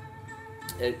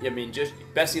 I mean, just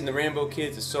Bessie and the Rainbow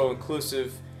Kids is so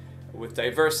inclusive with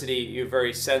diversity. You're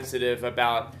very sensitive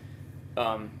about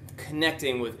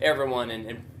connecting with everyone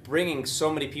and bringing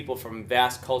so many people from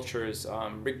vast cultures,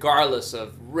 regardless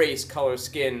of race, color,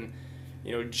 skin,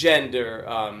 you know, gender,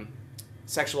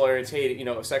 sexual orientation, you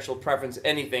know, sexual preference,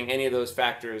 anything, any of those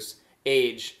factors,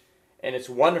 age. And it's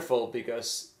wonderful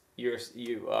because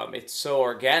it's so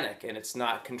organic and it's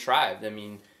not contrived. I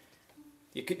mean,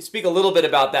 you could speak a little bit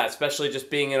about that, especially just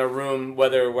being in a room,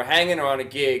 whether we're hanging or on a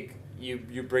gig,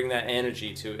 you bring that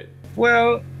energy to it.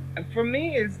 Well, for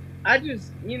me, I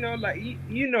just, like,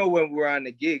 when we're on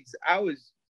the gigs, I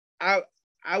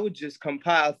would just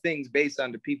compile things based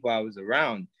on the people I was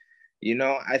around.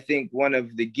 I think one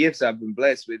of the gifts I've been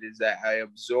blessed with is that I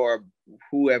absorb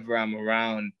whoever I'm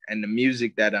around and the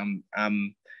music that I'm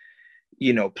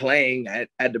playing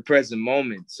at the present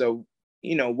moment. So,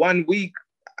 1 week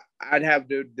I'd have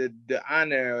the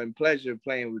honor and pleasure of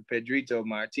playing with Pedrito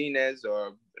Martinez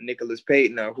or Nicholas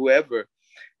Payton or whoever.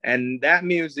 And that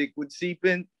music would seep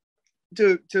in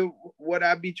to what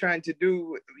I'd be trying to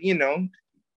do,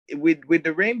 with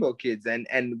the Rainbow Kids and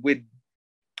with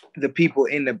the people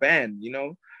in the band.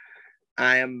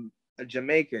 I am a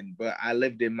Jamaican, but I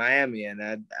lived in Miami, and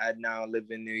I now live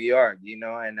in New York,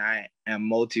 and I am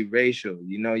multiracial.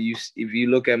 If you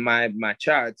look at my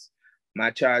charts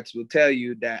will tell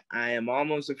you that I am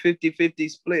almost a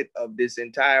 50-50 split of this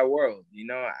entire world.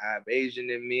 I have Asian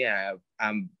in me,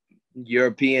 I'm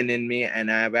European in me,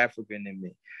 and I have African in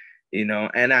me,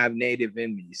 and I have Native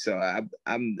in me. So I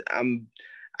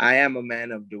am a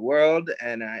man of the world,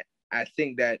 and I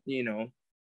think that,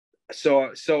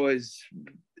 so is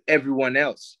everyone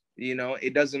else.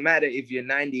 It doesn't matter if you're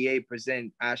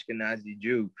 98% Ashkenazi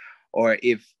Jew, or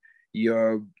if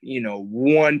you're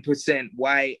 1%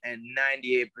 white and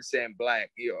 98%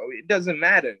 black. It doesn't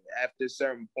matter after a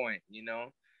certain point,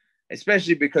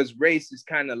 especially because race is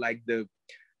kind of like the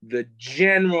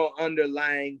general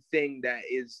underlying thing that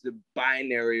is the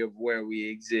binary of where we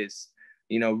exist.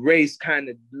 Race kind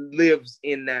of lives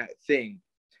in that thing,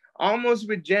 almost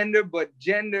with gender, but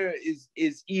gender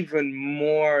is even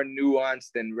more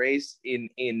nuanced than race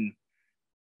in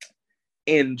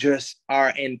just our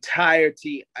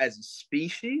entirety as a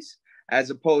species, as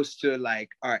opposed to like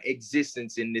our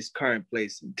existence in this current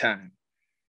place and time.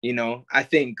 I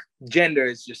think gender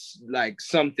is just like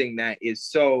something that is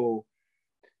so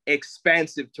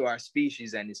expansive to our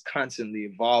species and is constantly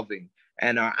evolving.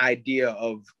 And our idea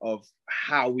of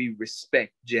how we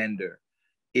respect gender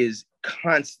is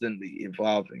constantly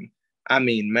evolving. I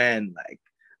mean, man, like,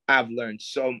 I've learned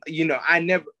so,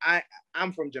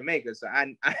 I'm from Jamaica, so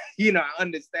I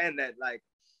understand that, like,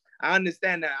 I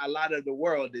understand that a lot of the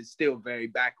world is still very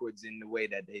backwards in the way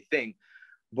that they think.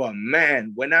 But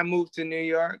man, when I moved to New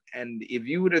York, and if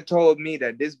you would have told me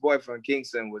that this boy from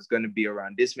Kingston was going to be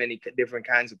around this many different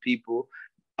kinds of people,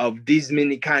 of these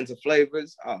many kinds of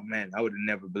flavors, oh man, I would have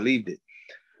never believed it.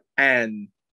 And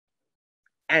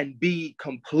be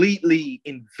completely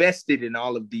invested in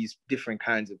all of these different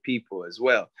kinds of people as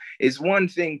well. It's one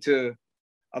thing to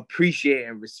appreciate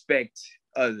and respect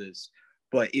others,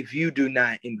 but if you do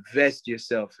not invest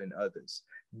yourself in others,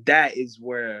 that is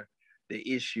where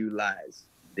the issue lies.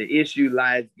 The issue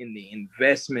lies in the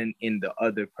investment in the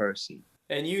other person.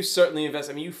 And you certainly invest.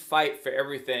 I mean, you fight for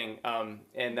everything,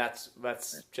 and that's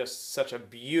just such a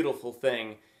beautiful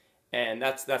thing. And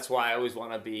that's why I always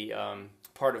want to be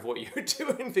part of what you're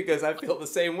doing, because I feel the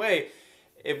same way.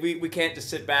 If we can't just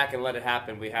sit back and let it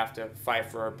happen. We have to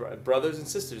fight for our brothers and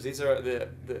sisters. These are the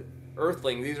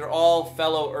earthlings. These are all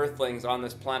fellow earthlings on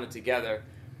this planet together.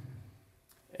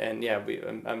 And yeah,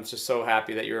 I'm just so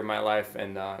happy that you're in my life,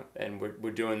 and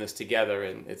we're doing this together,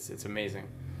 and it's amazing.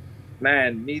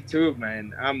 Man, me too,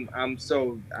 man. I'm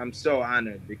so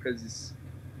honored, because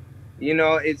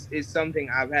it's something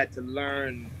I've had to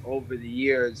learn over the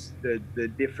years, the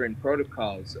different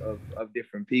protocols of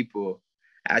different people,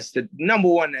 as to, number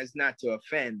one, as not to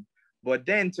offend, but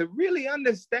then to really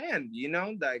understand,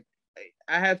 like,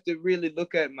 I have to really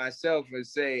look at myself and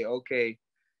say, okay,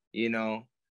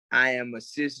 I am a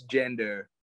cisgender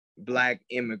Black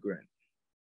immigrant.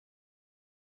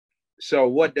 So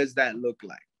what does that look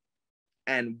like?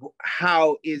 And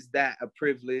how is that a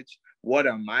privilege? What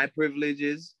are my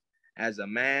privileges as a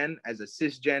man, as a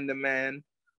cisgender man?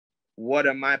 What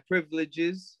are my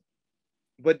privileges?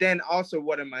 But then also,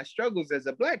 what are my struggles as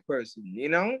a Black person,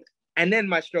 And then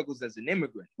my struggles as an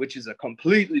immigrant, which is a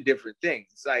completely different thing.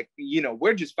 It's like,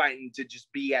 we're just fighting to just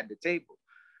be at the table.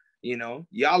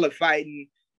 Y'all are fighting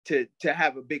to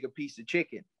have a bigger piece of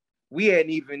chicken. We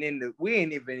ain't even in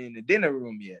the dinner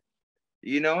room yet.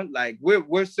 Like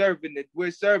we're serving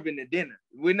the dinner.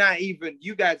 We're not even,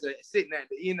 you guys are sitting at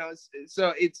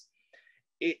so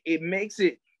it makes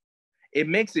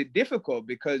it difficult,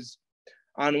 because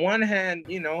on one hand,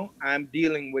 I'm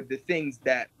dealing with the things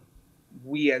that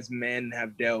we as men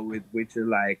have dealt with, which are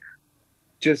like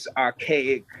just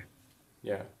archaic,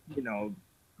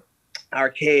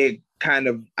 archaic kind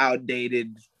of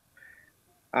outdated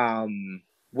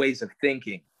ways of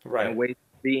thinking, right, and ways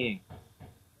of being.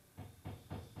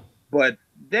 But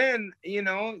then, you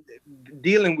know,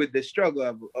 dealing with the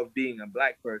struggle of being a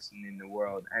Black person in the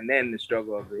world, and then the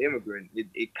struggle of the immigrant,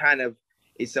 it kind of,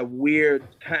 it's a weird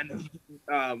kind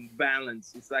of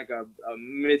balance. It's like a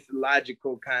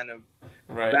mythological kind of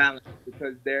balance,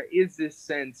 because there is this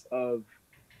sense of,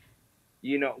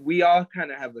 you know, we all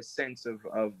kind of have a sense of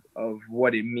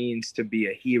what it means to be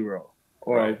a hero,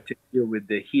 or to deal with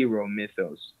the hero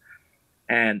mythos.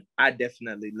 And I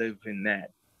definitely live in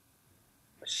that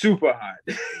super hard,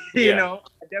 you know.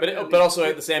 But also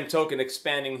at the same token,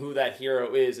 expanding who that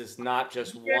hero is not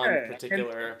just one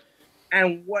particular.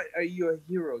 And what are you a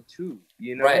hero to?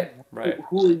 You know, right.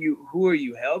 Who are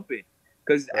you helping?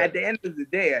 Because at the end of the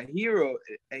day, a hero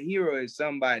is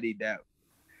somebody that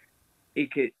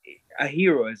a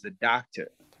hero is a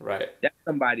doctor. Right. That's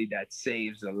somebody that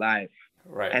saves a life.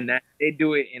 Right. And that they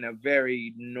do it in a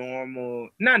very normal,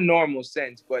 not normal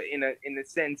sense, but in a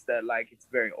sense that, like, it's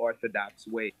very orthodox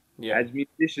way. Yeah. As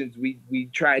musicians, we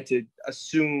try to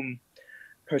assume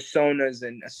personas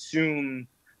and assume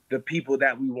the people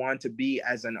that we want to be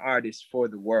as an artist for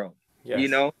the world. Yes. You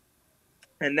know?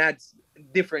 And that's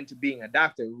different to being a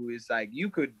doctor, who is like,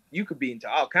 you could be into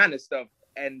all kind of stuff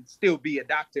and still be a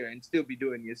doctor and still be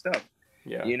doing your stuff.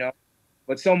 Yeah. You know?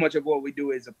 But so much of what we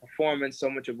do is a performance. So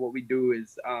much of what we do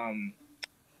is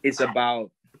it's about,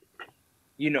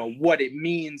 you know, what it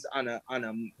means on a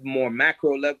more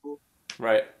macro level.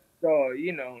 Right. So,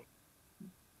 you know,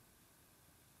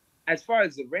 as far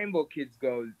as the Rainbow Kids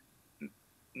goes,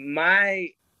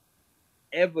 my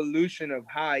evolution of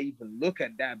how I even look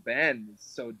at that band is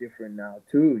so different now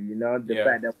too. You know, the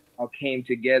fact that we all came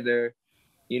together.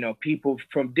 You know, people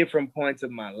from different points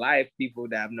of my life, people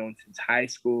that I've known since high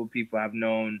school, people I've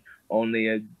known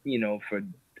only, for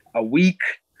a week,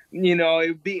 you know,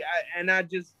 and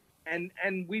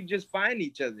we just find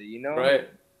each other, you know? Right.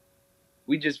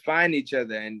 We just find each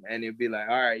other and it'd be like,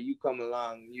 all right, you come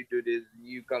along, you do this,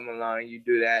 you come along, you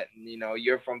do that. And, you know,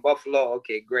 you're from Buffalo.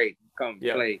 Okay, great. Come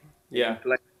play. Yeah.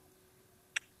 Play.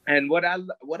 And what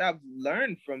I've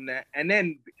learned from that, and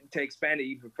then to expand it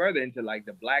even further into like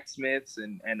the blacksmiths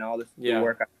and all this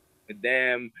work with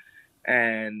them,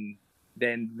 and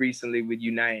then recently with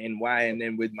Unite NY, and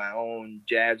then with my own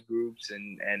jazz groups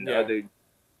and other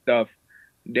stuff,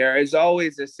 there is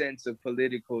always a sense of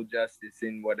political justice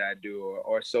in what I do,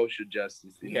 or social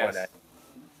justice in what I do.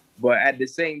 But at the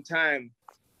same time,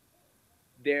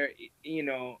 there, you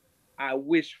know, I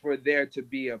wish for there to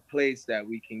be a place that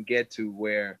we can get to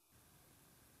where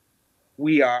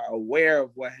we are aware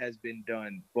of what has been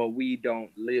done, but we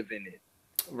don't live in it.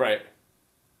 Right.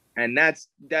 And that's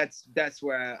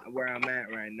where I'm at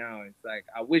right now. It's like,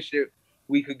 I wish that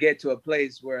we could get to a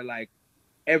place where like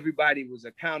everybody was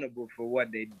accountable for what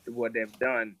they've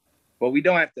done, but we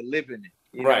don't have to live in it.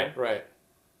 You know? Right.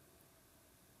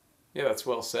 Yeah, that's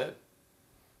well said.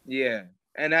 Yeah.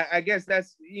 And I guess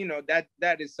that's, you know,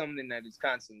 that is something that is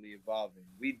constantly evolving.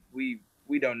 We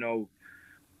don't know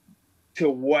to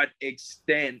what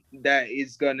extent that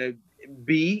is gonna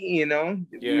be, you know.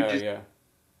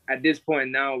 At this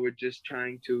point now, we're just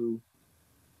trying to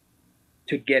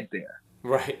get there.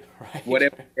 Right.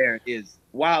 Whatever there is,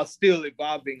 while still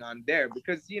evolving on there.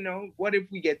 Because, you know, what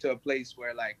if we get to a place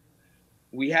where like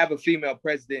we have a female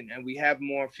president and we have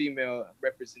more female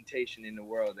representation in the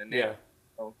world, and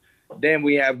then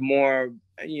we have more,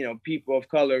 you know, people of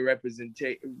color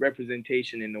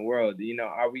representation in the world. You know,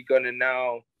 are we gonna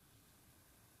now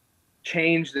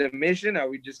change the mission? Are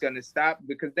we just gonna stop?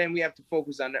 Because then we have to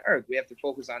focus on the earth. We have to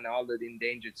focus on all of the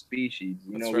endangered species.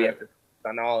 You know, we have to focus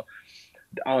on all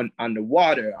on the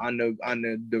water, on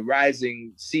the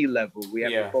rising sea level. We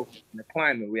have to focus on the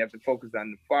climate. We have to focus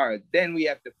on the forest. Then we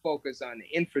have to focus on the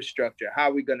infrastructure.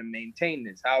 How are we gonna maintain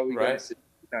this? How are we gonna sustain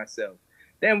ourselves?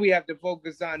 Then we have to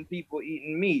focus on people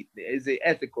eating meat. Is it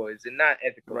ethical? Is it not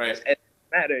ethical? Right. Does ethics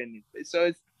matter? So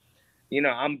it's, you know,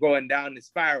 I'm going down the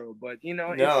spiral, but you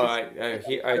know. No,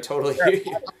 I totally hear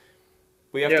you.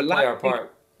 We have to play our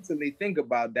part. Constantly think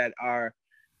about that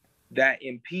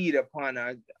impede upon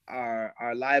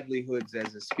our livelihoods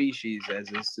as a species,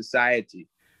 as a society.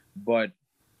 But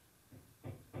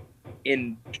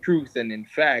in truth and in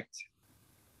fact,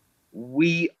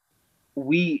 we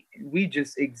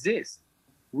just exist.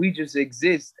 We just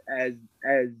exist as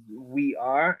we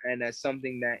are, and as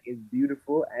something that is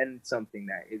beautiful and something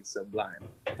that is sublime.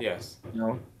 Yes. You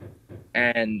know?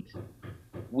 And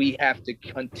we have to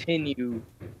continue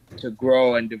to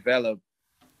grow and develop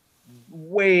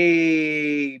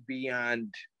way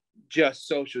beyond just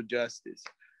social justice.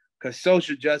 Because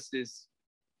social justice,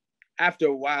 after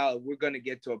a while, we're going to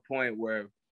get to a point where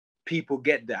people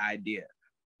get the idea.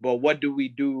 But what do we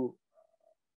do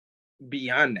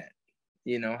beyond that?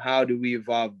 You know, how do we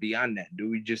evolve beyond that? Do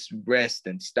we just rest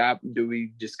and stop? Do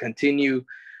we just continue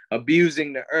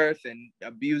abusing the earth and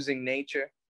abusing nature?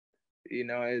 You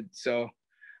know, so,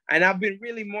 and I've been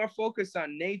really more focused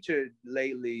on nature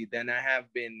lately than I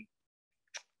have been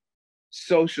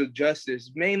social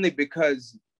justice, mainly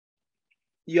because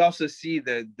you also see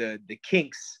the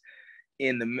kinks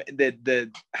in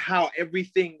the how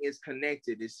everything is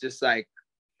connected. It's just like,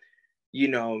 you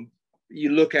know, you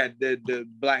look at the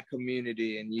Black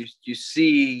community and you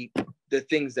see the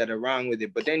things that are wrong with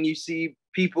it, but then you see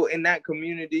people in that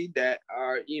community that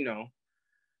are, you know,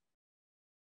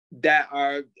 that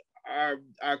are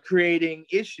creating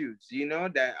issues, you know,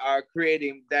 that are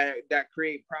creating that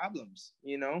create problems,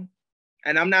 you know.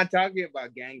 And I'm not talking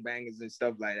about gangbangers and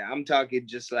stuff like that. I'm talking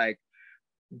just like,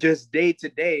 just day to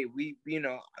day, we, you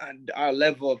know, our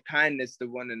level of kindness to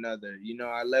one another, you know,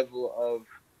 our level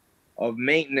of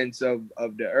maintenance of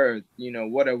the earth. You know,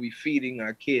 what are we feeding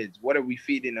our kids? What are we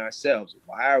feeding ourselves?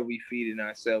 Why are we feeding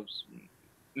ourselves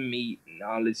meat and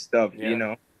all this stuff, you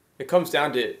know? It comes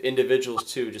down to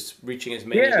individuals too, just reaching as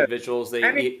many individuals they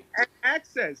eat.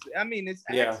 Access. I mean, it's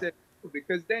access,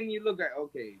 because then you look at,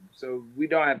 okay, so we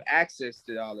don't have access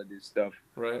to all of this stuff.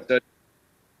 Right. So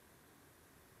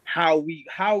how we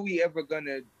ever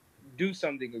gonna do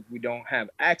something if we don't have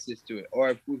access to it, or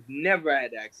if we've never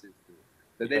had access to it?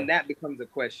 So then that becomes a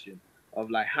question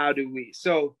of like, how do we?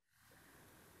 So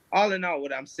all in all,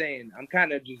 what I'm saying, I'm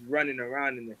kind of just running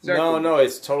around in the circle. No,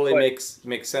 it's totally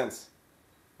makes sense.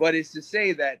 But it's to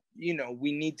say that, you know,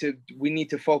 we need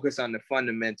to focus on the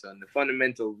fundamental, and the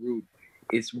fundamental root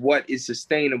is what is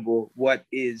sustainable, what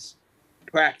is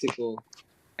practical,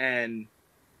 and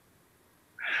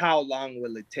how long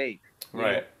will it take?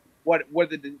 Right. What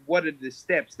are the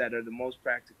steps that are the most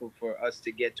practical for us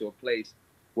to get to a place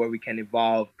where we can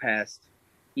evolve past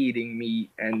eating meat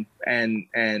and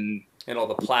all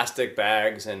the plastic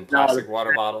bags and plastic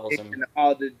water bottles and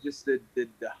all the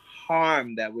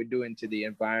harm that we're doing to the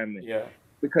environment. Yeah.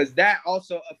 Because that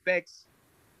also affects,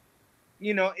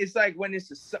 you know, it's like when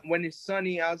it's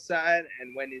sunny outside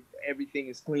and when everything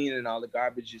is clean and all the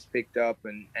garbage is picked up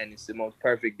and it's the most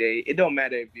perfect day. It don't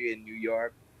matter if you're in New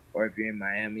York or if you're in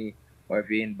Miami or if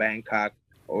you're in Bangkok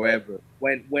or wherever.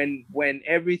 When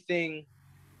everything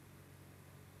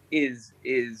is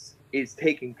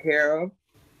taken care of,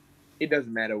 it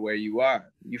doesn't matter where you are.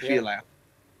 You feel like,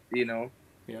 you know.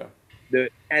 Yeah. The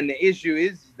issue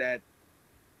is that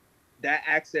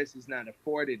access is not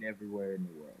afforded everywhere in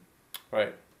the world.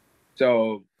 Right.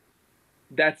 So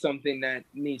that's something that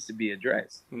needs to be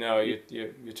addressed. No,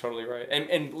 you're totally right.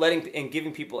 And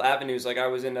giving people avenues. Like I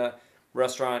was in a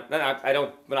restaurant. We're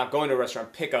not going to a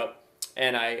restaurant pickup,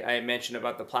 and I mentioned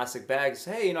about the plastic bags.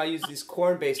 Hey, you know, I use these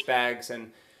corn-based bags,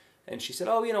 and she said,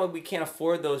 oh, you know, we can't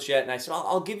afford those yet. And I said,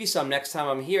 I'll give you some next time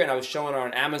I'm here. And I was showing her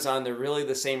on Amazon. They're really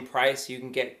the same price. You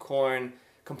can get corn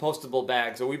compostable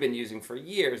bags that we've been using for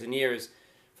years and years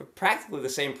for practically the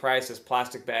same price as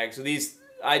plastic bags. So these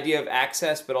idea of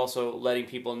access, but also letting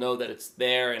people know that it's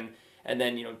there. And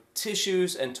then, you know,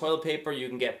 tissues and toilet paper, you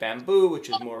can get bamboo, which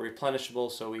is more replenishable.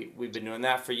 So we've been doing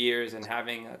that for years, and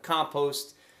having a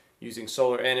compost using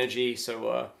solar energy.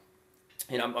 So,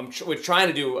 you know, we're trying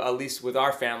to do, at least with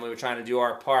our family, we're trying to do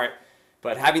our part.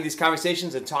 But having these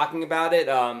conversations and talking about it,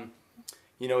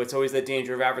 you know, it's always the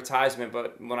danger of advertisement.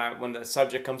 But when the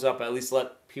subject comes up, I at least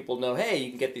let people know, hey, you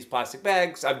can get these plastic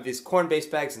bags, these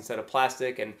corn-based bags instead of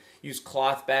plastic, and use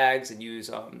cloth bags, and use,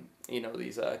 you know,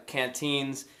 these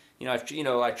canteens. You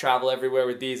know, I travel everywhere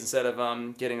with these instead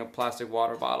of getting a plastic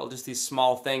water bottle. Just these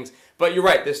small things. But you're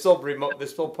right. There's still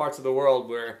parts of the world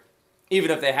where, even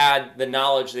if they had the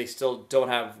knowledge, they still don't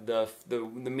have the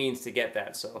means to get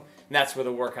that. So and that's where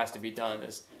the work has to be done,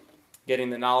 is getting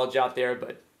the knowledge out there,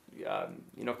 but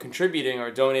you know, contributing or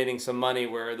donating some money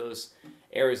where those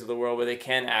areas of the world where they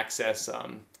can access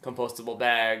compostable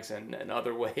bags and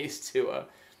other ways to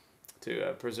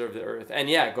preserve the earth. And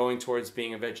yeah, going towards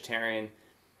being a vegetarian,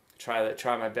 try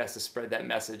my best to spread that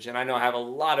message. And I know I have a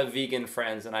lot of vegan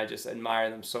friends, and I just admire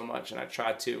them so much, and I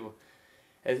try to,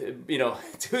 you know,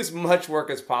 do as much work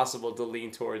as possible to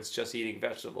lean towards just eating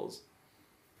vegetables.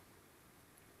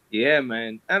 Yeah,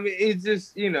 man. I mean, it's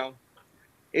just, you know,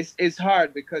 it's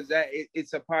hard because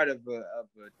it's a part of a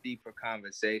deeper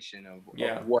conversation of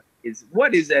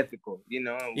what is ethical, you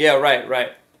know. Yeah,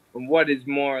 right. And what is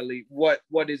morally,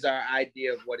 what is our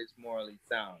idea of what is morally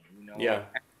sound, you know. Yeah.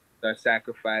 Our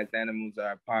sacrificed animals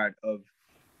are a part of,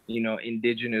 you know,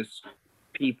 indigenous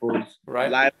people's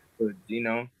livelihoods, you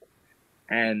know.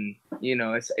 And, you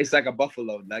know, it's like a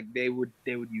buffalo. Like they would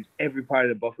use every part of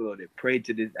the buffalo. They pray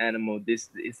to this animal.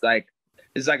 It's like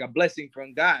it's like a blessing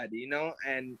from God, you know,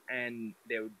 and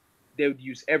they would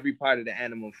use every part of the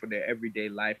animal for their everyday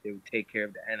life. They would take care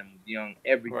of the animals, young,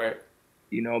 everything, right.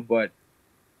 you know. But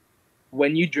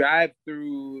when you drive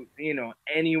through, you know,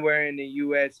 anywhere in the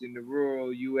U.S., in the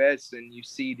rural U.S., and you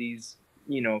see these,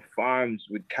 you know, farms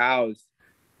with cows,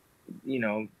 you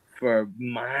know, for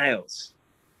miles,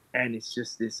 and it's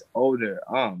just this odor.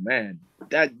 Oh man,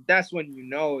 that's when you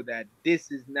know that this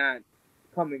is not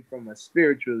coming from a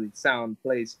spiritually sound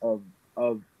place of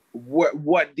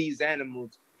what these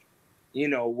animals, you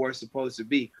know, were supposed to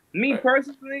be. Me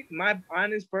personally, my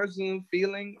honest personal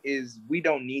feeling is we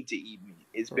don't need to eat meat.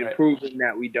 It's been proven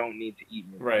that we don't need to eat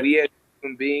meat. Right. We as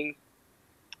human beings,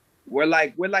 we're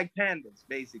like pandas,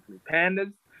 basically.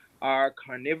 Pandas are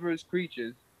carnivorous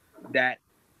creatures that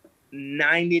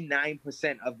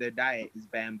 99% of their diet is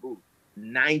bamboo.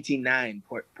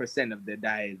 99% of their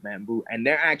diet is bamboo, and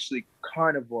they're actually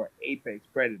carnivore apex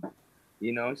predators,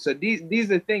 you know. So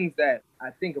these are things that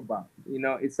I think about, you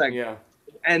know. It's like,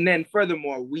 and then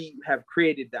furthermore, we have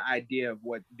created the idea of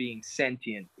what being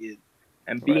sentient is,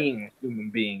 and being a human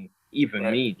being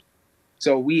even means.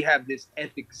 So we have this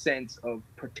ethic sense of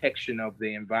protection of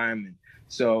the environment.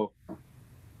 So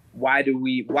why do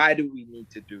we need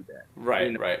to do that? Right,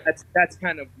 you know, right. That's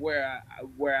kind of where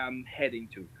I'm heading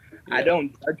to. Yeah. I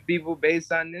don't judge people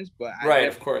based on this, but I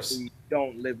of course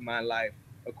don't live my life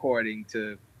according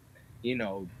to, you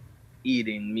know,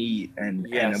 eating meat and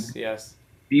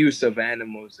abuse of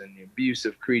animals and the abuse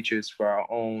of creatures for our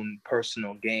own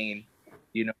personal gain.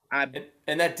 You know,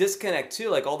 and that disconnect too,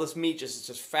 like all this meat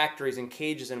just factories and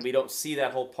cages, and we don't see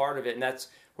that whole part of it. And that's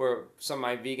where some of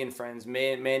my vegan friends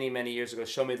many years ago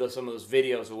showed me some of those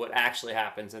videos of what actually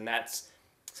happens, and that's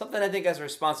something I think as a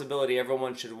responsibility,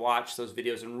 everyone should watch those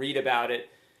videos and read about it.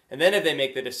 And then if they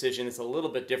make the decision, it's a little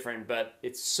bit different, but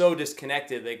it's so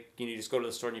disconnected that you just go to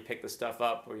the store and you pick the stuff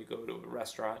up, or you go to a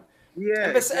restaurant.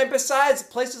 Yeah. And besides,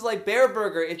 places like Bear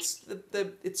Burger, it's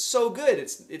so good.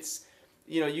 It's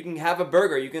you know, you can have a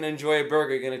burger, you can enjoy a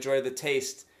burger, you can enjoy the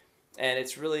taste, and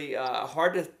it's really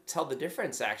hard to tell the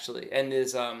difference actually. And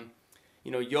there's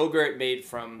you know, yogurt made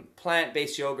from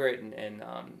plant-based yogurt and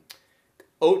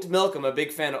oat milk. I'm a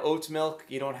big fan of oat milk.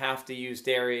 You don't have to use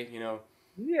dairy, you know.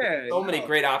 Yeah. So many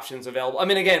great options available. I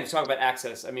mean, again, we talk about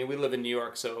access. I mean, we live in New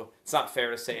York, so it's not fair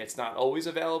to say it's not always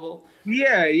available.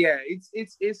 Yeah.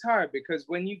 It's hard because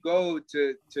when you go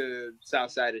to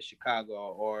south side of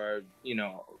Chicago, or, you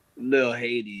know, Little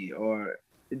Haiti or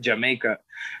Jamaica,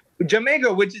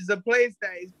 which is a place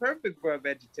that is perfect for a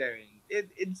vegetarian.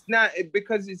 It's not,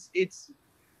 because it's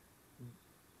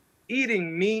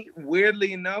eating meat,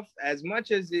 weirdly enough, as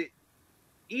much as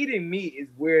eating meat is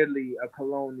weirdly a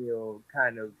colonial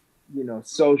kind of, you know,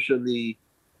 socially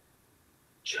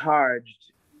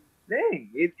charged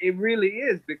thing. It really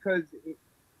is, because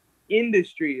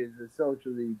industry is a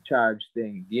socially charged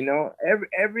thing, you know.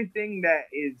 Everything that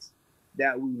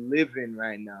we live in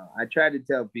right now, I try to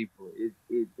tell people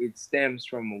it stems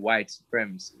from white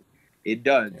supremacy. It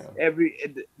does. Yeah.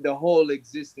 The whole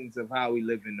existence of how we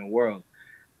live in the world.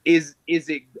 Is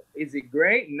it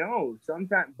great? No,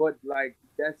 sometimes, but like,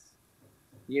 that's,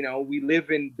 you know, we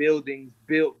live in buildings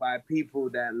built by people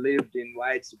that lived in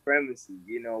white supremacy,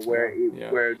 you know, where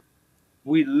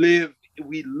we live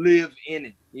in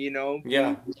it, you know.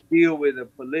 Yeah. We deal with a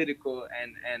political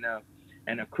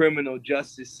and a criminal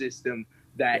justice system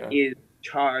that is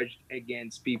charged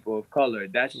against people of color.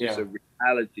 That's just a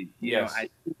reality. You know, I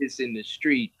see this in the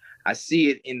street. I see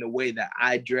it in the way that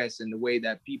I dress and the way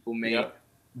that people may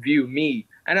view me.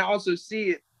 And I also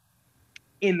see it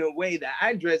in the way that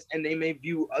I dress and they may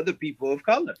view other people of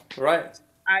color. Right.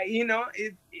 You know,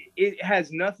 it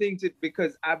has nothing to,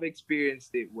 because I've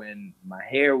experienced it when my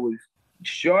hair was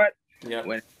short,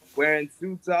 when wearing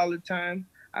suits all the time.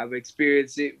 I've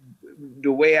experienced it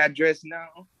the way I dress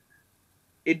now.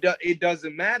 It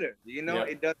doesn't matter, you know.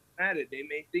 It doesn't matter. They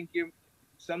may think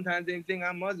sometimes they think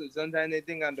I'm Muslim, sometimes they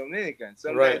think I'm Dominican,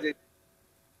 sometimes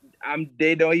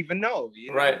they don't even know, you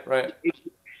know? Right.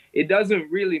 It doesn't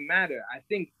really matter. I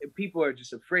think people are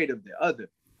just afraid of the other.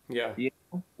 Yeah. You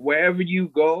know? Wherever you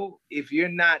go, if you're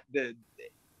not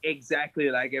exactly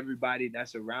like everybody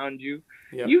that's around you,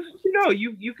 you know,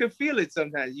 you can feel it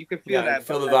sometimes. You can feel that.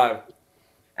 Feel the vibe.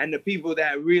 And the people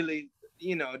that really,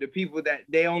 you know, the people that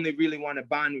they only really want to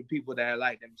bond with people that are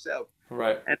like themselves.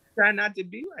 Right. And try not to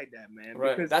be like that, man.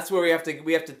 Right. Because that's where we have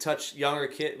to touch younger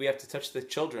kids. We have to touch the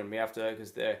children. We have to,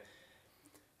 because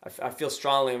I feel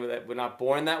strongly that we're not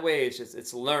born that way. It's just,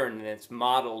 it's learned and it's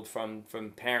modeled from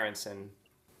parents, and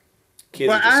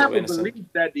kids are just so innocent. I have a belief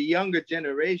that the younger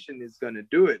generation is going to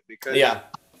do it, because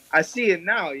I see it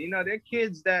now. You know, there are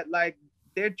kids that like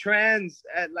they're trans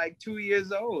at like 2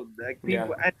 years old. Like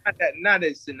people, and not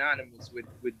as synonymous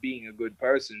with being a good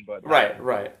person, but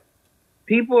right.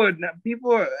 People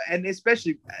are, and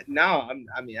especially now.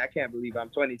 I can't believe I'm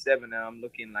 27 and I'm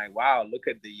looking like, wow, look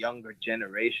at the younger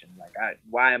generation. Like,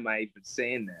 why am I even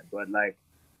saying that? But like,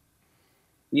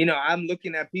 you know, I'm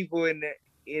looking at people in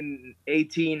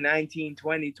 18, 19,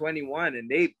 20, 21, and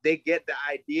they get the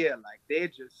idea. Like, they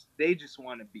just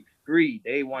want to be free.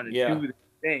 They want to do the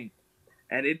thing.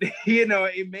 And it, you know,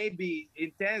 it may be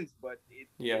intense, but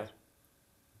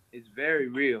it's very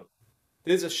real.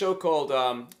 There's a show called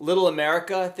Little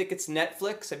America. I think it's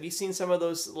Netflix. Have you seen some of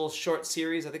those little short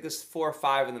series? I think there's 4 or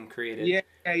 5 of them created. Yeah,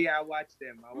 I watched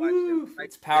them.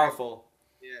 It's powerful.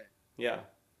 Yeah.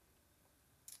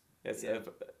 It's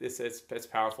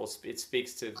powerful. It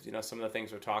speaks to, you know, some of the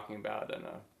things we're talking about. And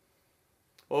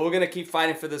well, we're gonna keep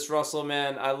fighting for this, Russell,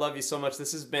 man. I love you so much.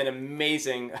 This has been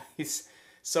amazing. He's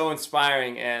so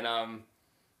inspiring, and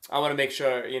I want to make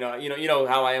sure, you know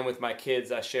how I am with my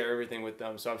kids. I share everything with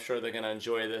them, so I'm sure they're gonna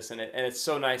enjoy this. And it's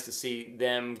so nice to see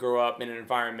them grow up in an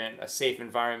environment, a safe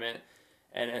environment,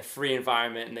 and a free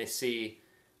environment, and they see,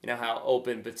 you know, how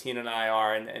open Bettina and I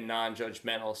are, and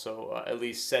non-judgmental. So at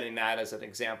least setting that as an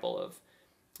example of,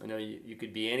 you know, you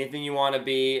could be anything you want to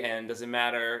be, and doesn't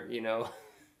matter, you know,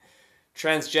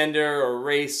 transgender or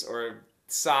race or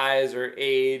size or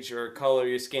age or color of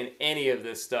your skin, any of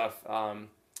this stuff.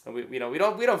 We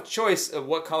don't have choice of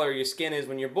what color your skin is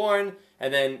when you're born,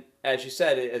 and then, as you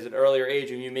said, as an earlier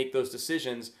age when you make those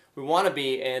decisions, we want to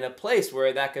be in a place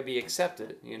where that could be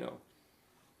accepted, you know.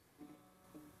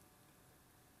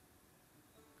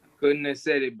 Couldn't have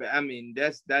said it, but I mean,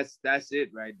 that's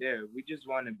it right there. We just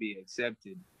want to be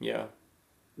accepted. Yeah.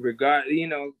 You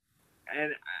know,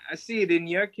 and I see it in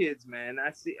your kids, man.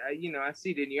 I see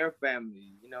it in your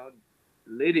family. You know,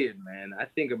 Lydiard, man. I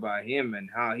think about him and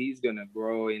how he's gonna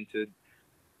grow into,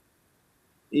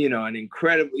 you know, an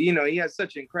incredible. You know, he has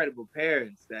such incredible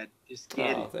parents that just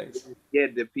get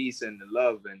the peace and the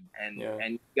love, and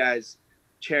you guys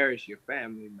cherish your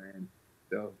family, man.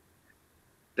 So,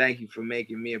 thank you for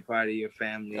making me a part of your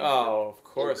family. Oh, of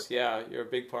course, yeah. You're a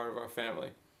big part of our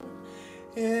family.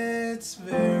 It's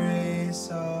very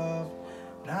soft,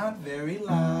 not very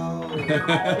loud.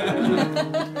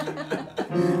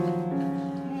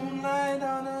 Moonlight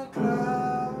on a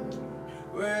cloud,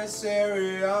 where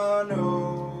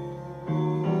Seriano.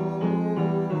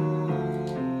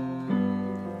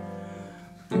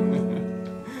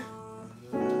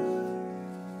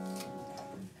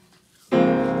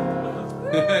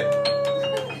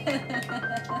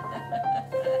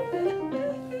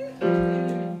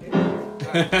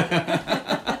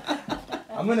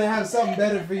 I'm gonna have something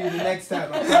better for you the next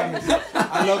time, I promise.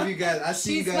 I love you guys. I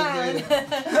see you guys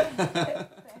later.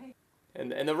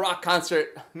 And the rock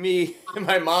concert, me and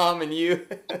my mom and you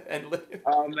and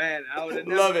oh man, I would have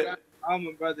never got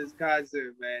Alma Brothers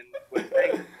concert, man. But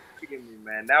thank you for taking me,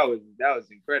 man. That was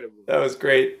incredible. That was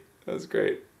great.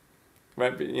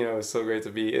 Might be, you know, it's so great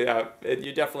to be.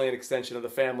 You're definitely an extension of the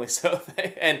family. So,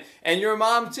 and your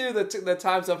mom too. The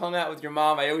times I've hung out with your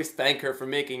mom, I always thank her for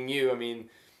making you. I mean,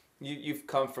 you've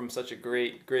come from such a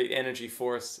great energy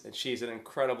force, and she's an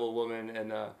incredible woman.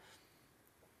 And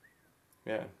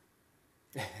yeah.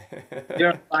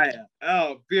 Pure fire.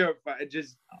 Oh, pure fire.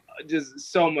 Just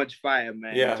so much fire,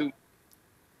 man. Yeah.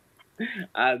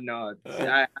 I know.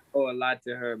 I owe a lot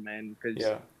to her, man,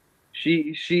 because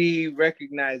she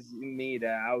recognized in me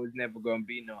that I was never gonna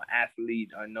be no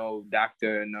athlete or no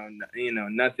doctor,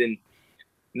 nothing.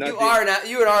 You are an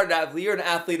athlete. You're an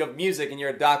athlete of music, and you're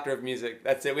a doctor of music.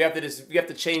 That's it. We have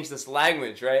to change this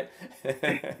language, right?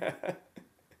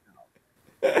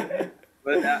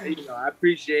 But I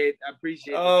appreciate.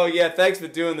 Oh yeah, thanks for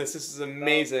doing this. This is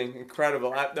amazing,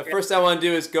 incredible. The first thing I want to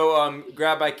do is go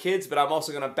grab my kids, but I'm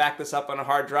also gonna back this up on a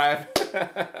hard drive.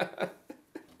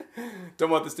 Don't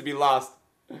want this to be lost.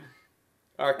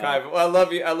 Archive. Well,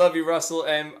 I love you, Russell,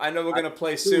 and I know we're gonna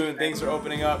play soon. Things are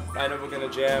opening up. I know we're gonna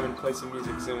jam and play some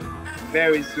music soon.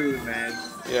 Very soon, man.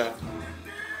 Yeah.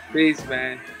 Peace,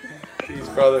 man. Peace,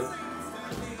 brother.